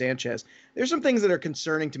Jesus Sanchez. There's some things that are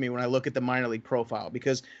concerning to me when I look at the minor league profile,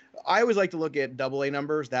 because I always like to look at AA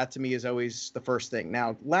numbers. That to me is always the first thing.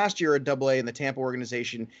 Now, last year at AA in the Tampa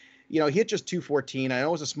organization, he hit just 214. I know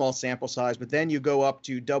it was a small sample size, but then you go up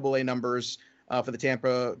to AA numbers for the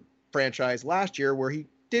Tampa franchise last year, where he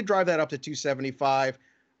did drive that up to 275,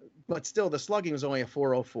 but still the slugging was only a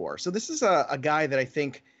 404. So this is a guy that I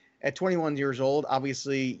think at 21 years old,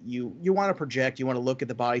 obviously you want to project, you want to look at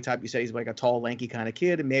the body type. You said he's like a tall, lanky kind of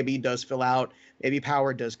kid, and maybe he does fill out, maybe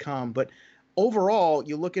power does come. But overall,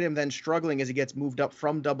 you look at him then struggling as he gets moved up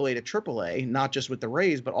from AA to AAA, not just with the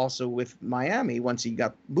Rays, but also with Miami once he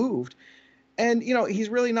got moved. And, he's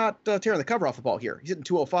really not tearing the cover off the ball here. He's hitting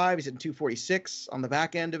 205. He's hitting 246 on the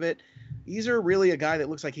back end of it. These are really a guy that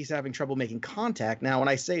looks like he's having trouble making contact. Now, when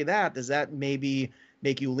I say that, does that maybe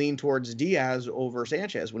make you lean towards Diaz over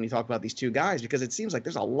Sanchez when you talk about these two guys? Because it seems like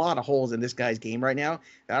there's a lot of holes in this guy's game right now,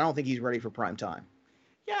 and I don't think he's ready for prime time.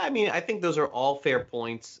 Yeah, I think those are all fair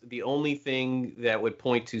points. The only thing that would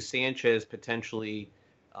point to Sanchez potentially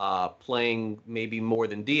playing maybe more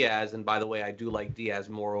than Diaz, and by the way, I do like Diaz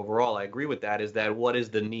more overall, I agree with that, is that what is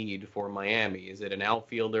the need for Miami? Is it an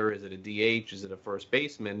outfielder? Is it a DH? Is it a first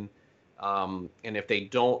baseman? And if they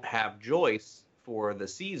don't have Joyce for the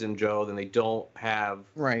season, Joe, then they don't have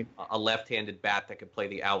a left-handed bat that could play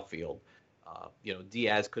the outfield.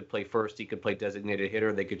 Diaz could play first. He could play designated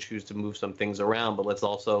hitter. They could choose to move some things around. But let's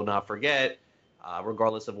also not forget,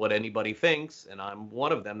 regardless of what anybody thinks, and I'm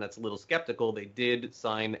one of them that's a little skeptical, they did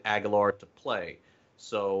sign Aguilar to play.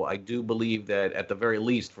 So I do believe that at the very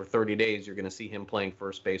least for 30 days, you're going to see him playing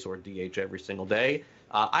first base or DH every single day.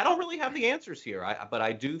 I don't really have the answers here, but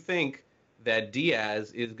I do think that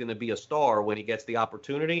Diaz is going to be a star when he gets the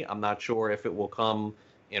opportunity. I'm not sure if it will come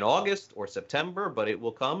in August or September, but it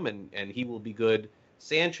will come, and he will be good.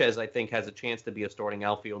 Sanchez, I think, has a chance to be a starting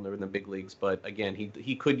outfielder in the big leagues, but again,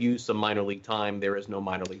 he could use some minor league time. There is no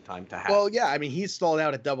minor league time to have. Well, yeah, he's stalled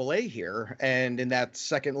out at AA here, and in that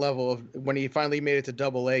second level of when he finally made it to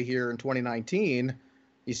AA here in 2019,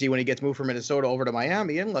 you see when he gets moved from Minnesota over to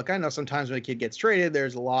Miami. And look, I know sometimes when a kid gets traded,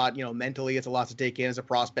 there's a lot, mentally it's a lot to take in as a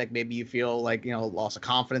prospect. Maybe you feel like, loss of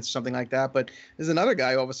confidence or something like that. But there's another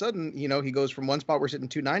guy, all of a sudden, he goes from one spot where he's hitting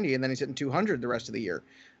 290 and then he's hitting 200 the rest of the year.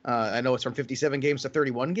 I know it's from 57 games to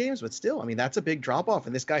 31 games, but still, that's a big drop off.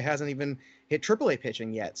 And this guy hasn't even hit AAA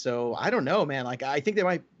pitching yet. So I don't know, man. I think they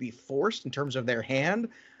might be forced in terms of their hand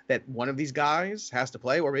that one of these guys has to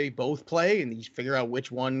play, or maybe both play, and you figure out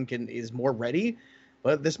which one is more ready.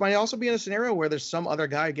 But this might also be in a scenario where there's some other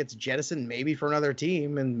guy who gets jettisoned maybe for another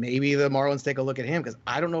team, and maybe the Marlins take a look at him, because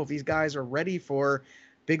I don't know if these guys are ready for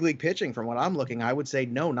big league pitching. From what I'm looking, I would say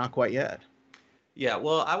no, not quite yet. Yeah,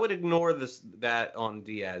 well, I would ignore that on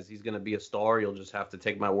Diaz. He's going to be a star. You'll just have to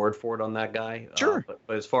take my word for it on that guy. Sure.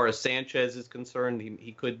 But as far as Sanchez is concerned,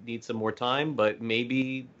 he could need some more time, but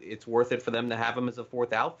maybe it's worth it for them to have him as a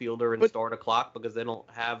fourth outfielder and start a clock, because they don't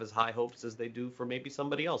have as high hopes as they do for maybe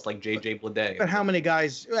somebody else, like J.J. Bleday. But how many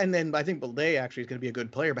guys, and then I think Bleday actually is going to be a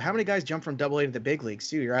good player, but how many guys jump from AA to the big leagues,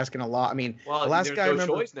 too? You're asking a lot. The last there's guy, no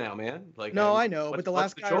choice now, man. I know, but the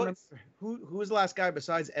last guy, who was the last guy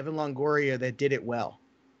besides Evan Longoria that did it well?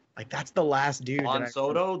 That's the last dude. Juan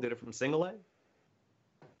Soto did it from single A?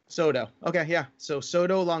 Soto. Okay, yeah. So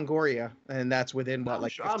Soto, Longoria, and that's within what,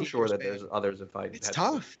 I'm sure that there's others if I. It's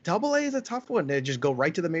tough. AA is a tough one to just go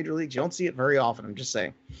right to the major leagues. You don't see it very often. I'm just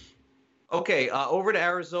saying. Okay, over to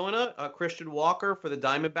Arizona. Christian Walker for the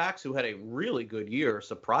Diamondbacks, who had a really good year,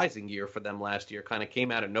 surprising year for them last year. Kind of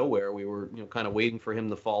came out of nowhere. We were, kind of waiting for him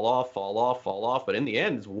to fall off. But in the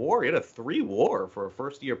end, his WAR, he had a 3 WAR for a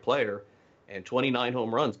first-year player. and 29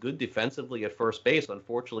 home runs. Good defensively at first base.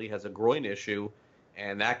 Unfortunately, has a groin issue,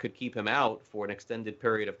 and that could keep him out for an extended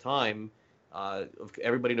period of time.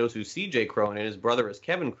 Everybody knows who C.J. Cron is. His brother is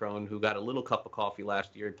Kevin Cron, who got a little cup of coffee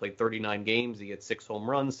last year. He played 39 games. He had 6 home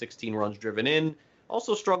runs, 16 runs driven in.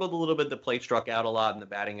 Also struggled a little bit. The plate struck out a lot, and the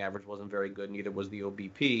batting average wasn't very good. Neither was the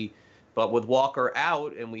OBP. But with Walker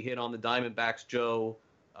out, and we hit on the Diamondbacks, Joe,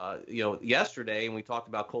 yesterday, and we talked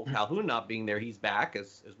about Cole Calhoun not being there. He's back,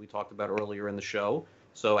 as we talked about earlier in the show.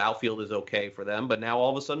 So outfield is okay for them. But now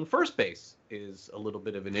all of a sudden, first base is a little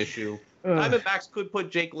bit of an issue. Diamondbacks could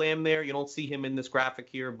put Jake Lamb there. You don't see him in this graphic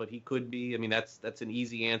here, but he could be. I mean, that's an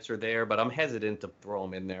easy answer there. But I'm hesitant to throw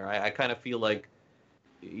him in there. I kind of feel like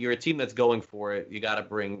you're a team that's going for it. You got to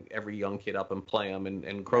bring every young kid up and play them.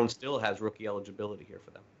 And Cron still has rookie eligibility here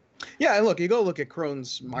for them. Yeah, and look, you go look at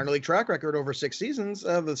Cron's minor league track record over 6 seasons.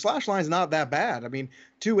 The slash line's not that bad. I mean,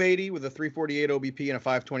 280 with a 348 OBP and a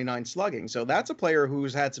 529 slugging. So that's a player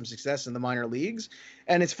who's had some success in the minor leagues.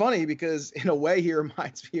 And it's funny because in a way he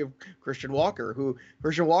reminds me of Christian Walker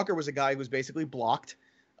was a guy who was basically blocked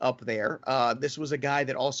up there. This was a guy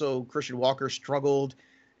that also Christian Walker struggled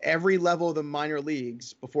every level of the minor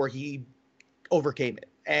leagues before he overcame it.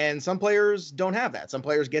 And some players don't have that. Some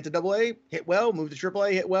players get to AA, hit well, move to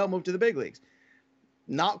AAA, hit well, move to the big leagues.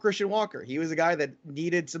 Not Christian Walker. He was a guy that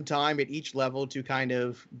needed some time at each level to kind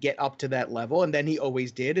of get up to that level, and then he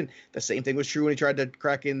always did. And the same thing was true when he tried to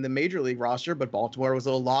crack in the major league roster, but Baltimore was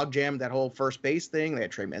a little logjam, that whole first base thing. They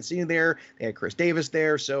had Trey Mancini there. They had Chris Davis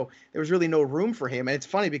there, so there was really no room for him. And it's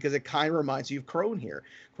funny because it kind of reminds you of Cron here.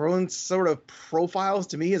 Cron sort of profiles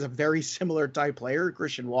to me as a very similar type player,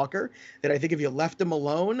 Christian Walker, that I think if you left him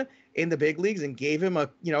alone in the big leagues and gave him a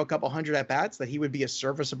couple hundred at-bats, that he would be a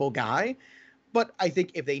serviceable guy. But I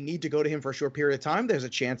think if they need to go to him for a short period of time, there's a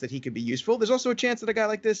chance that he could be useful. There's also a chance that a guy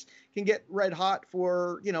like this can get red hot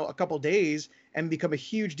for, a couple days and become a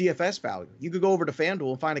huge DFS value. You could go over to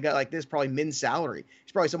FanDuel and find a guy like this, probably min salary.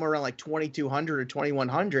 He's probably somewhere around like 2,200 or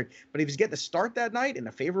 2,100. But if he's getting to start that night in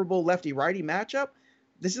a favorable lefty-righty matchup,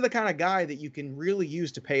 this is the kind of guy that you can really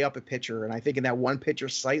use to pay up a pitcher. And I think in that one pitcher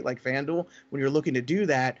site like FanDuel, when you're looking to do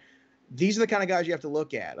that, these are the kind of guys you have to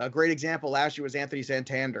look at. A great example last year was Anthony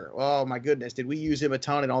Santander. Oh, my goodness. Did we use him a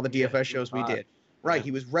ton in all the DFS shows we did? Right.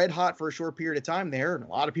 He was red hot for a short period of time there, and a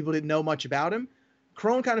lot of people didn't know much about him.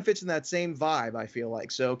 Cron kind of fits in that same vibe, I feel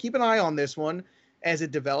like. So keep an eye on this one as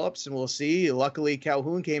it develops, and we'll see. Luckily,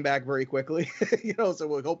 Calhoun came back very quickly, so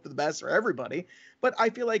we'll hope for the best for everybody. But I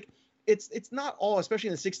feel like it's not all, especially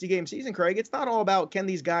in the 60-game season, Craig, it's not all about can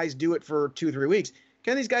these guys do it for 2-3 weeks.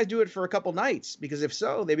 Can these guys do it for a couple nights? Because if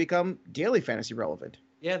so, they become daily fantasy relevant.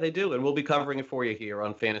 Yeah, they do, and we'll be covering it for you here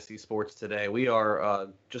on Fantasy Sports Today. We are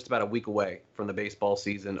just about a week away from the baseball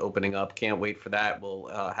season opening up. Can't wait for that. We'll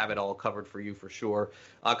have it all covered for you for sure.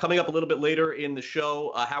 Coming up a little bit later in the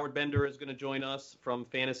show, Howard Bender is going to join us from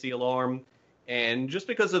Fantasy Alarm. And just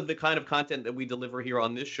because of the kind of content that we deliver here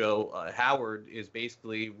on this show, Howard is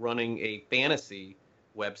basically running a fantasy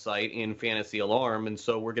website in Fantasy Alarm, and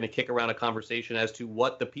so we're going to kick around a conversation as to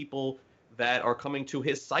what the people that are coming to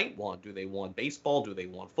his site want. Do they want baseball? Do they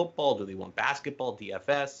want football? Do they want basketball,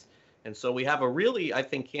 DFS? And so we have a really, I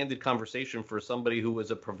think, candid conversation for somebody who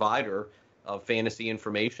is a provider of fantasy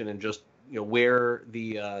information and just where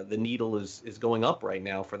the needle is going up right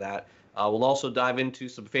now for that. We'll also dive into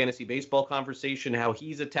some fantasy baseball conversation, how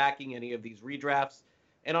he's attacking any of these redrafts,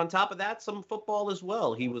 and on top of that, some football as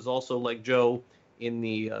well. He was also, like Joe, in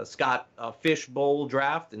the Scott Fish Bowl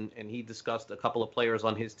draft, and he discussed a couple of players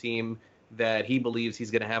on his team that he believes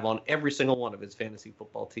he's going to have on every single one of his fantasy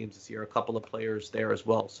football teams this year, a couple of players there as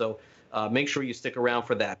well. So make sure you stick around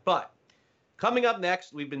for that. But coming up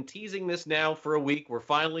next, we've been teasing this now for a week. We're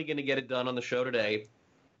finally going to get it done on the show today.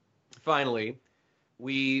 Finally,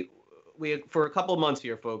 we for a couple of months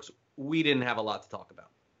here, folks, we didn't have a lot to talk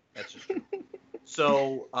about. That's just true.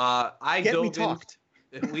 So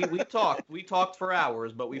We talked for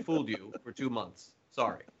hours, but we fooled you for 2 months.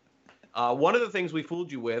 Sorry. One of the things we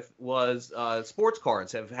fooled you with was sports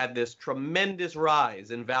cards have had this tremendous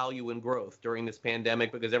rise in value and growth during this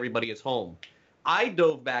pandemic because everybody is home. I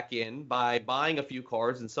dove back in by buying a few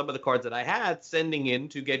cards, and some of the cards that I had sending in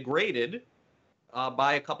to get graded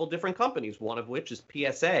by a couple different companies, one of which is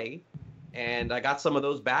PSA. And I got some of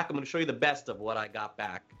those back. I'm going to show you the best of what I got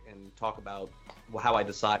back and talk about how I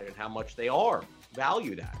decided and how much they are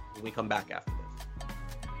valued at when we come back after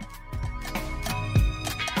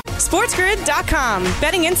this. SportsGrid.com.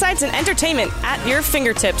 Betting insights and entertainment at your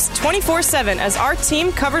fingertips 24/7 as our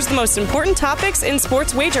team covers the most important topics in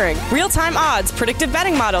sports wagering. Real-time odds, predictive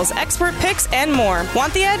betting models, expert picks, and more.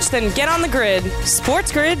 Want the edge? Then get on the grid.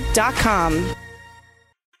 SportsGrid.com.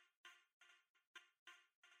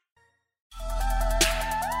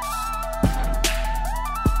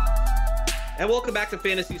 And welcome back to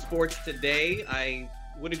Fantasy Sports Today. I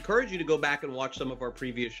would encourage you to go back and watch some of our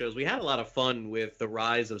previous shows. We had a lot of fun with the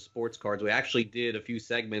rise of sports cards. We actually did a few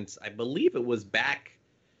segments. I believe it was back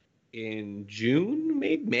in June,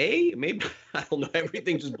 maybe May. Maybe I don't know.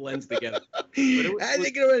 Everything just blends together. I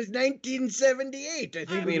think it was 1978.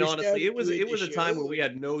 I mean, honestly, it was a time where we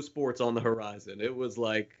had no sports on the horizon. It was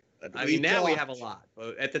like, I mean, now we have a lot,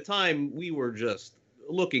 but at the time we were just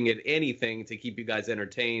looking at anything to keep you guys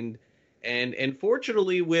entertained. And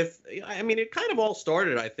fortunately, it kind of all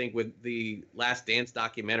started, I think, with the Last Dance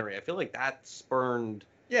documentary. I feel like that spurned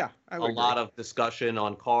a lot of discussion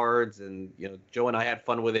on cards, and Joe and I had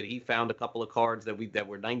fun with it. He found a couple of cards that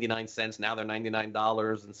were 99 cents. Now they're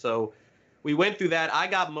 $99, and so we went through that. I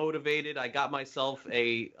got motivated. I got myself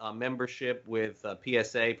a membership with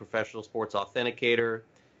PSA, Professional Sports Authenticator,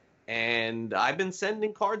 and I've been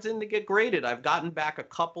sending cards in to get graded. I've gotten back a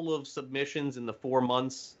couple of submissions in the 4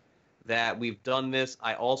 months that we've done this.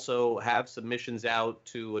 I also have submissions out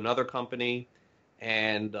to another company,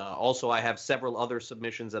 and also I have several other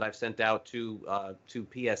submissions that I've sent out to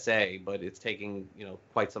PSA, but it's taking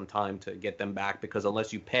quite some time to get them back, because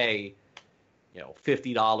unless you pay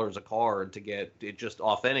 $50 a card to get it just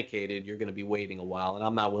authenticated, you're going to be waiting a while, and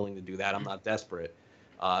I'm not willing to do that. I'm not desperate.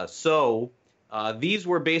 So these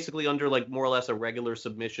were basically under more or less a regular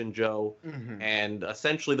submission, Joe. Mm-hmm. And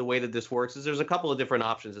essentially the way that this works is there's a couple of different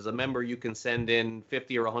options. As a member, you can send in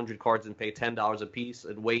 50 or 100 cards and pay $10 a piece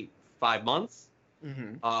and wait 5 months.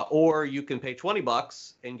 Mm-hmm. Or you can pay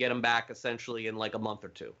 $20 and get them back essentially in a month or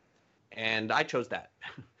two. And I chose that.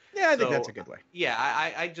 Yeah, I think that's a good way. Yeah,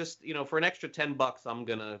 I just, for an extra $10, I'm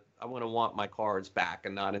going to want my cards back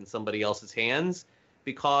and not in somebody else's hands,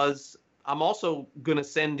 because I'm also going to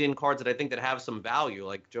send in cards that I think that have some value.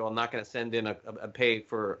 Like, Joe, I'm not going to send in a pay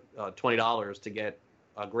for $20 to get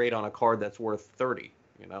a grade on a card that's worth $30.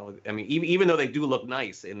 I mean, even though they do look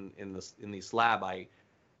nice in the slab, I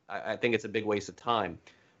think it's a big waste of time.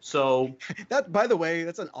 So that, by the way,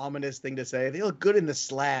 that's an ominous thing to say. They look good in the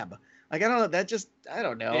slab. I don't know. I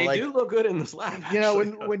don't know. They do look good in the slab.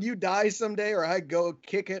 When you die someday, or I go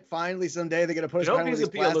kick it finally someday, they're gonna put us in these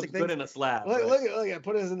plastic looks things. Good in a slab. Look,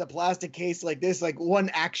 put us in the plastic case like this, like one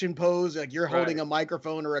action pose, like you're holding a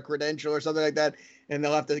microphone or a credential or something like that, and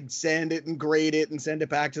they'll have to send it and grade it and send it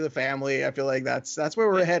back to the family. I feel like that's where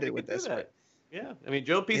we're headed with this. Yeah, I mean,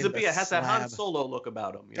 Joe Pisapia has that Han Solo look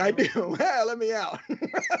about him. I do. Well, let me out.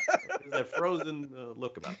 That frozen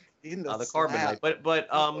look about him. The carbonite. But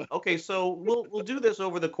okay, so we'll do this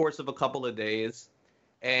over the course of a couple of days,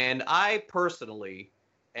 and I personally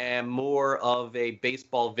am more of a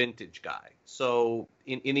baseball vintage guy. So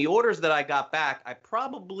in the orders that I got back,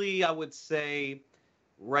 I would say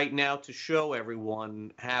right now, to show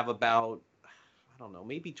everyone, have about, I don't know,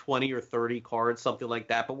 maybe 20 or 30 cards, something like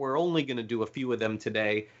that, but we're only going to do a few of them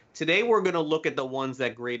today. Today we're going to look at the ones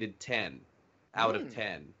that graded 10 out of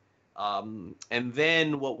 10. And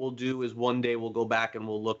then what we'll do is one day we'll go back and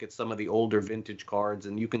we'll look at some of the older vintage cards,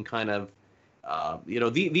 and you can kind of,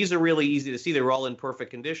 these are really easy to see. They were all in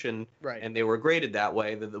perfect condition, right, and they were graded that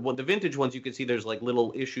way. The vintage ones, you can see there's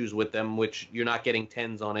little issues with them, which you're not getting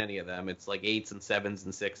 10s on any of them. It's 8s and 7s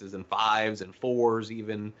and 6s and 5s and 4s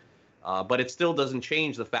even. But it still doesn't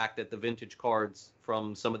change the fact that the vintage cards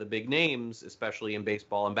from some of the big names, especially in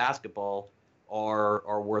baseball and basketball,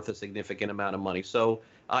 are worth a significant amount of money. So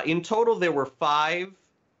in total, there were 5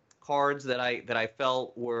 cards that I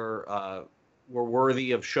felt were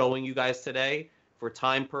worthy of showing you guys today. For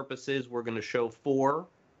time purposes, we're going to show 4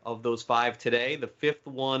 of those 5 today. The 5th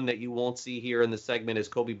one that you won't see here in the segment is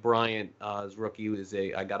Kobe Bryant. His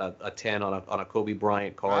rookie I got a 10 on a Kobe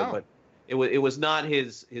Bryant card, wow. But it was not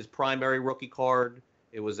his primary rookie card.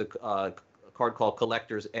 It was a card called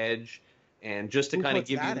Collector's Edge, and just to kind of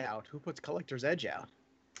give you out. Who puts Collector's Edge out?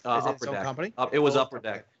 Is it its own company? It was Upper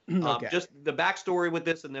Deck. Okay. Just the backstory with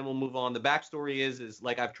this, and then we'll move on. The backstory is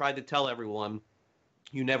like I've tried to tell everyone,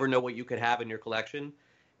 you never know what you could have in your collection,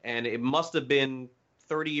 and it must have been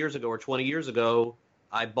 30 years ago or 20 years ago.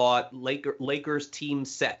 I bought Lakers team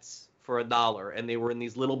sets for $1, and they were in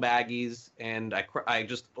these little baggies, and I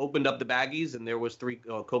just opened up the baggies, and there was 3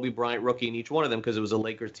 Kobe Bryant rookie in each one of them, because it was a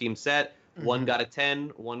Lakers team set. Mm-hmm. One got a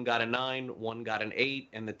 10, one got a 9, one got an 8,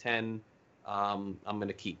 and the 10 I'm going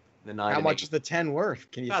to keep. The 9. How much is the 10 worth?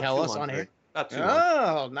 Can you tell us on here? About 200.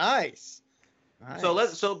 Oh, nice. So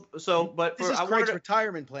but this is Craig's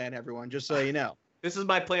retirement plan, everyone, just so you know. This is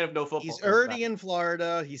my plan of no football. He's already in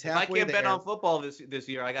Florida. He's halfway there. If I can't bet on football this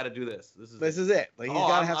year, I got to do this. This is it. Like,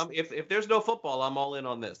 if there's no football, I'm all in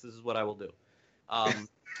on this. This is what I will do.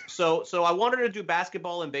 So I wanted to do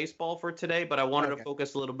basketball and baseball for today, but I wanted to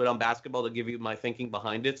focus a little bit on basketball to give you my thinking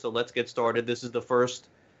behind it. So let's get started. This is the first.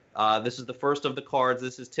 This is the first of the cards.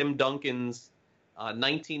 This is Tim Duncan's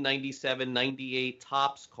 1997-98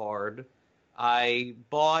 Topps card. I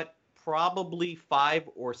bought probably 5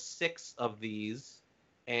 or 6 of these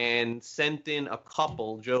and sent in a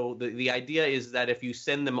couple. Joe, the idea is that if you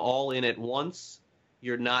send them all in at once,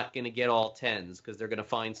 you're not going to get all 10s because they're going to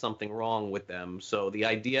find something wrong with them. So the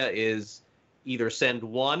idea is either send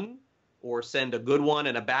one or send a good one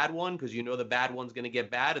and a bad one, because you know the bad one's going to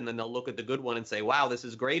get bad, and then they'll look at the good one and say, wow, this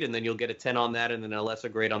is great, and then you'll get a 10 on that and then a lesser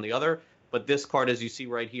grade on the other. But this card, as you see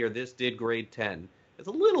right here, this did grade 10. It's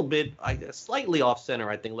a little bit, slightly off center,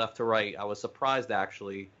 I think, left to right. I was surprised,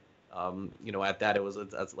 actually, at that. It was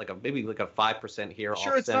maybe like a 5% here.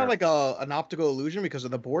 Sure, it's not like an optical illusion because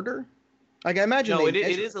of the border? Like, I imagine. No, it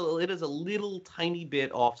is a little tiny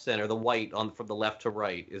bit off center. The white from the left to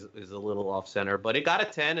right is a little off center, but it got a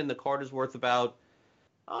 10, and the card is worth about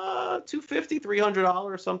 $250,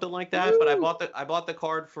 $300, something like that. Ooh. But I bought the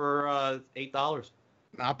card for $8.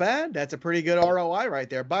 Not bad. That's a pretty good ROI right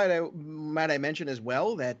there. But might I mention as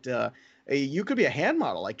well that you could be a hand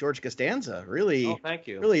model like George Costanza. Really. Oh, thank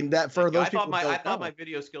you. Really, that for those people. I thought my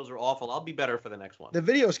video skills were awful. I'll be better for the next one. The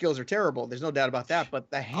video skills are terrible. There's no doubt about that.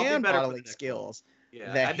 But the hand modeling skills.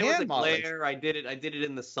 Yeah, there was a glare. I did it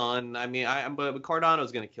in the sun. I mean, but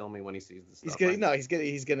Cardano's gonna kill me when he sees this stuff.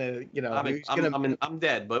 He's gonna. I'm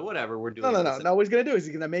dead, but whatever. We're doing. No. What he's gonna do is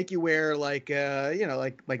he's gonna make you wear like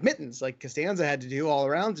mittens, like Costanza had to do all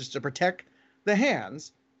around, just to protect the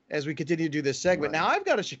hands as we continue to do this segment. Right. Now I've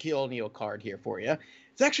got a Shaquille O'Neal card here for you.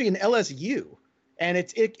 It's actually an LSU, and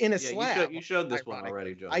it's in a slab. You showed this one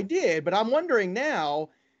already, Joe. I did, but I'm wondering now: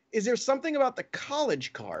 is there something about the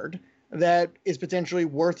college card that is potentially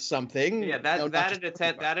worth something? Yeah, that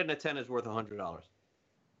in a 10 is worth $100.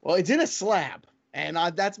 Well, it's in a slab, and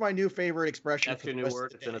that's my new favorite expression. That's your new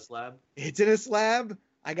word. It's in a slab. It's in a slab.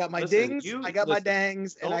 I got my dings, I got my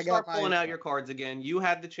dangs, and I got my. Don't start pulling out your cards again. You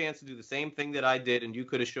had the chance to do the same thing that I did, and you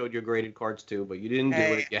could have showed your graded cards too, but you didn't do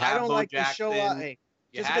it. You have Bo Jackson.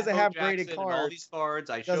 Just because I have graded cards, all these cards,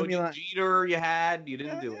 I showed you Jeter. You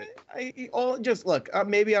didn't do it. Look.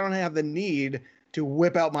 Maybe I don't have the need to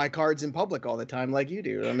whip out my cards in public all the time like you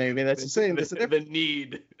do. Maybe that's the same. The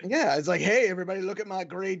need. Yeah, it's like, hey, everybody, look at my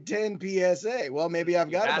grade 10 PSA. Well, maybe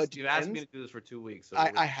I've got you asked me to do this for 2 weeks. So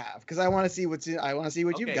I have, because I want to see what's in. I want to see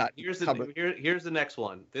what you've got. Here's the next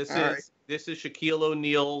one. This is Shaquille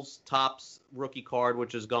O'Neal's Topps rookie card,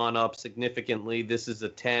 which has gone up significantly. This is a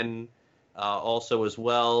 10. Also as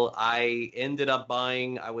well, I ended up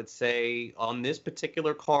buying, I would say, on this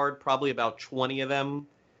particular card, probably about 20 of them.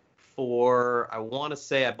 I want to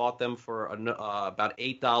say I bought them for about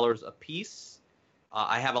 $8 a piece.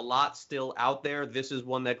 I have a lot still out there. This is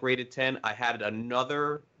one that graded 10. I had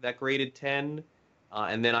another that graded 10,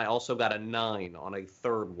 and then I also got a 9 on a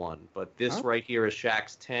third one. But this right here is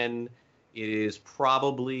Shaq's 10. It is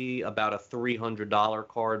probably about a $300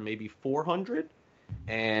 card, maybe $400.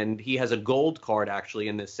 And he has a gold card actually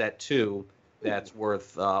in this set too. That's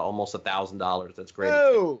worth almost $1,000. That's graded.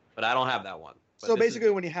 Oh. But I don't have that one. So basically,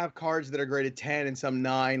 when you have cards that are graded 10 and some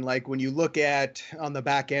 9, like when you look at on the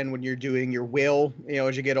back end when you're doing your will,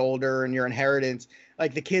 as you get older and your inheritance,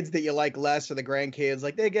 like the kids that you like less or the grandkids,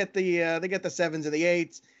 like they get the 7s and the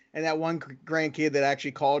 8s, and that one grandkid that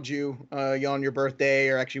actually called you on your birthday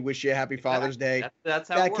or actually wish you a happy Father's Day, that's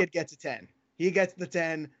how that kid gets a 10. He gets the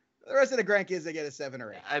 10. The rest of the grandkids, they get a 7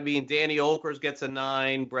 or 8. I mean, Danny Olkers gets a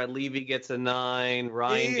 9. Brett Levy gets a 9.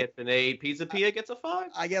 Ryan gets an 8. Pizza Pia gets a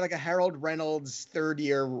 5. I get like a Harold Reynolds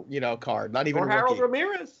third-year, card. Not even or Harold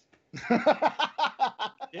Ramirez.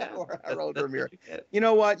 Yeah, or Harold Ramirez. You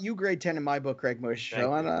know what? You grade 10 in my book, Craig Mush.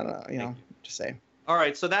 So I don't, just saying. All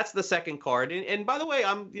right, so that's the second card, and by the way,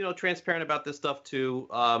 I'm transparent about this stuff too.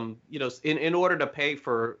 In order to pay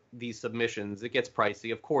for these submissions, it gets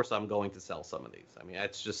pricey. Of course, I'm going to sell some of these. I mean,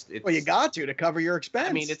 it's well, you got to cover your expense.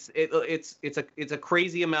 I mean, it's a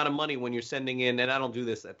crazy amount of money when you're sending in, and I don't do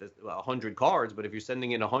this at 100 cards, but if you're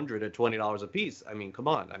sending in 100 at $20 a piece, I mean, come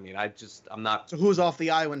on. I mean, I'm not. So who's off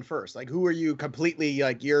the island first? Like, who are you completely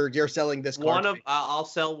like? You're selling this card. I'll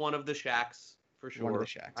sell one of the Shaqs. For sure. One of the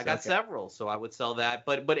Shaqs. I got several, so I would sell that.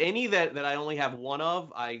 But any that I only have one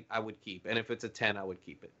of, I would keep. And if it's a 10, I would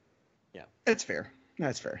keep it. Yeah. That's fair.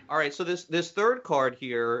 That's fair. All right, so this third card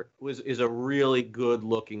here is a really good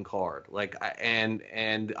looking card.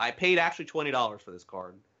 And I paid actually $20 for this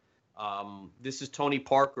card. This is Tony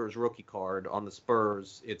Parker's rookie card on the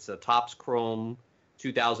Spurs. It's a Topps Chrome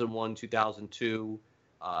 2001, 2002.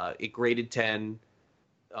 It graded 10.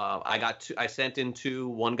 I sent in 2.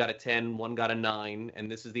 One got a 10, one got a 9,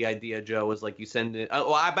 and this is the idea, Joe. Is like you send in.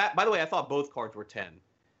 By the way, I thought both cards were 10,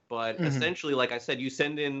 but essentially, like I said, you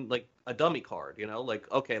send in like a dummy card.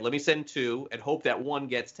 Like okay, let me send 2 and hope that one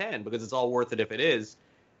gets 10 because it's all worth it if it is.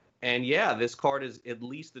 And yeah, this card is at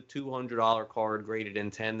least a $200 card graded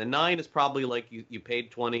in 10. The 9 is probably like you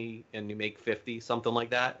paid 20 and you make 50, something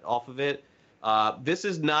like that off of it. This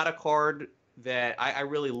is not a card that I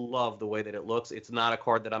really love the way that it looks. It's not a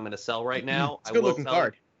card that I'm going to sell right now. It's a good looking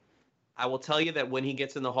card. I will tell you that when he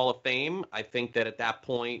gets in the Hall of Fame, I think that at that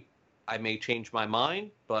point I may change my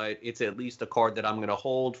mind, but it's at least a card that I'm going to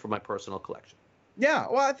hold for my personal collection. Yeah,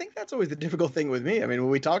 well, I think that's always the difficult thing with me. I mean,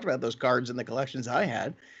 when we talked about those cards in the collections I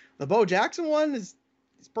had, the Bo Jackson one is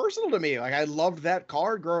personal to me. Like, I loved that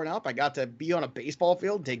card growing up. I got to be on a baseball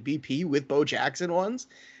field and take BP with Bo Jackson ones.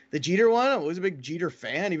 The Jeter one, I was a big Jeter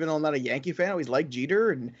fan, even though I'm not a Yankee fan. I always liked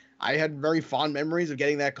Jeter, and I had very fond memories of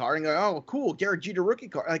getting that card and going, oh, cool, Derek Jeter rookie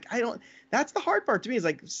card. Like, that's the hard part to me is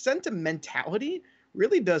like sentimentality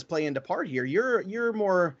really does play into part here. You're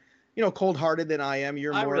more, cold-hearted than I am.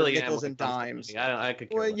 You're more really nickels and dimes. I could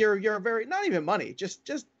care well, less. you're very, not even money,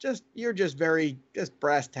 you're just very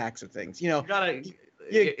brass tacks of things. You gotta, you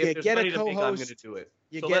if get money a to make, I'm co-host. going to do it.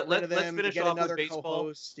 You So get rid of let's them, finish you get off with another baseball.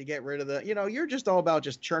 co-host, you get rid of the, you're just all about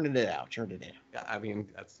just churning it out. Yeah, I mean,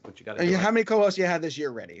 that's what you got to do. How many co-hosts you had this year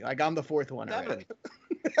already? Like, I'm the 4th one 7. already.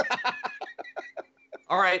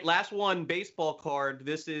 All right, last one, baseball card.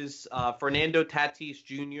 This is Fernando Tatis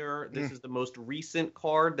Jr. This is the most recent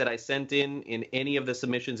card that I sent in any of the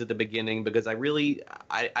submissions at the beginning because I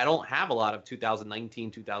don't have a lot of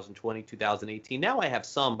 2019, 2020, 2018. Now I have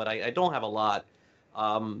some, but I don't have a lot.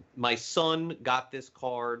 My son got this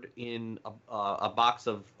card in a box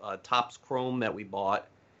of Topps Chrome that we bought,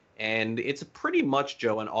 and it's pretty much,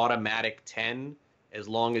 Joe, an automatic 10 as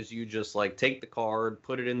long as you just like take the card,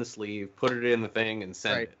 put it in the sleeve, put it in the thing, and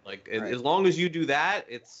send it. Like as long as you do that,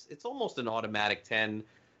 it's almost an automatic 10.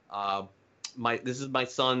 This is my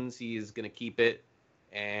son's. He's gonna keep it,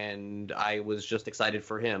 and I was just excited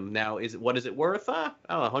for him. Now, what is it worth? I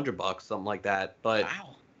don't know, $100, something like that. But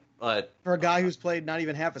wow. But for a guy who's played not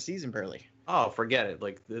even half a season barely. Oh, forget it.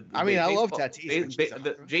 Like I love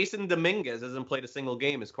Tatis. Jason Dominguez hasn't played a single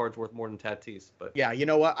game. His card's worth more than Tatis. But yeah, you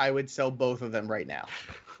know what? I would sell both of them right now.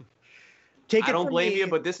 I don't blame you,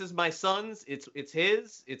 but this is my son's. It's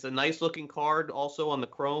his. It's a nice looking card, also on the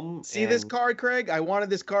Chrome. See this card, Craig? I wanted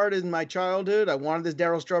this card in my childhood. I wanted this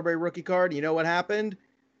Darryl Strawberry rookie card. You know what happened?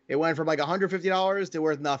 It went from like $150 to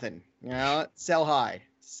worth nothing. Sell high.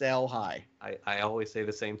 Sell high. I always say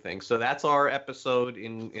the same thing. So that's our episode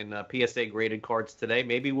in PSA graded cards today.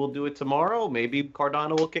 Maybe we'll do it tomorrow. Maybe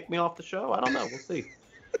Cardano will kick me off the show. I don't know. We'll see.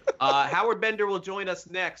 Howard Bender will join us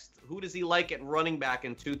next. Who does he like at running back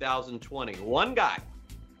in 2020? One guy.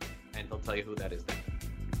 And he'll tell you who that is next.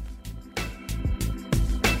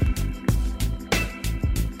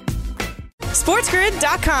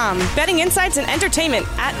 SportsGrid.com. Betting insights and entertainment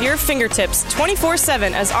at your fingertips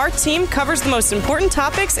 24/7 as our team covers the most important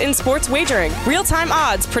topics in sports wagering. Real-time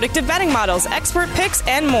odds, predictive betting models, expert picks,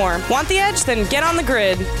 and more. Want the edge? Then get on the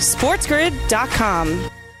grid.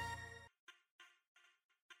 SportsGrid.com.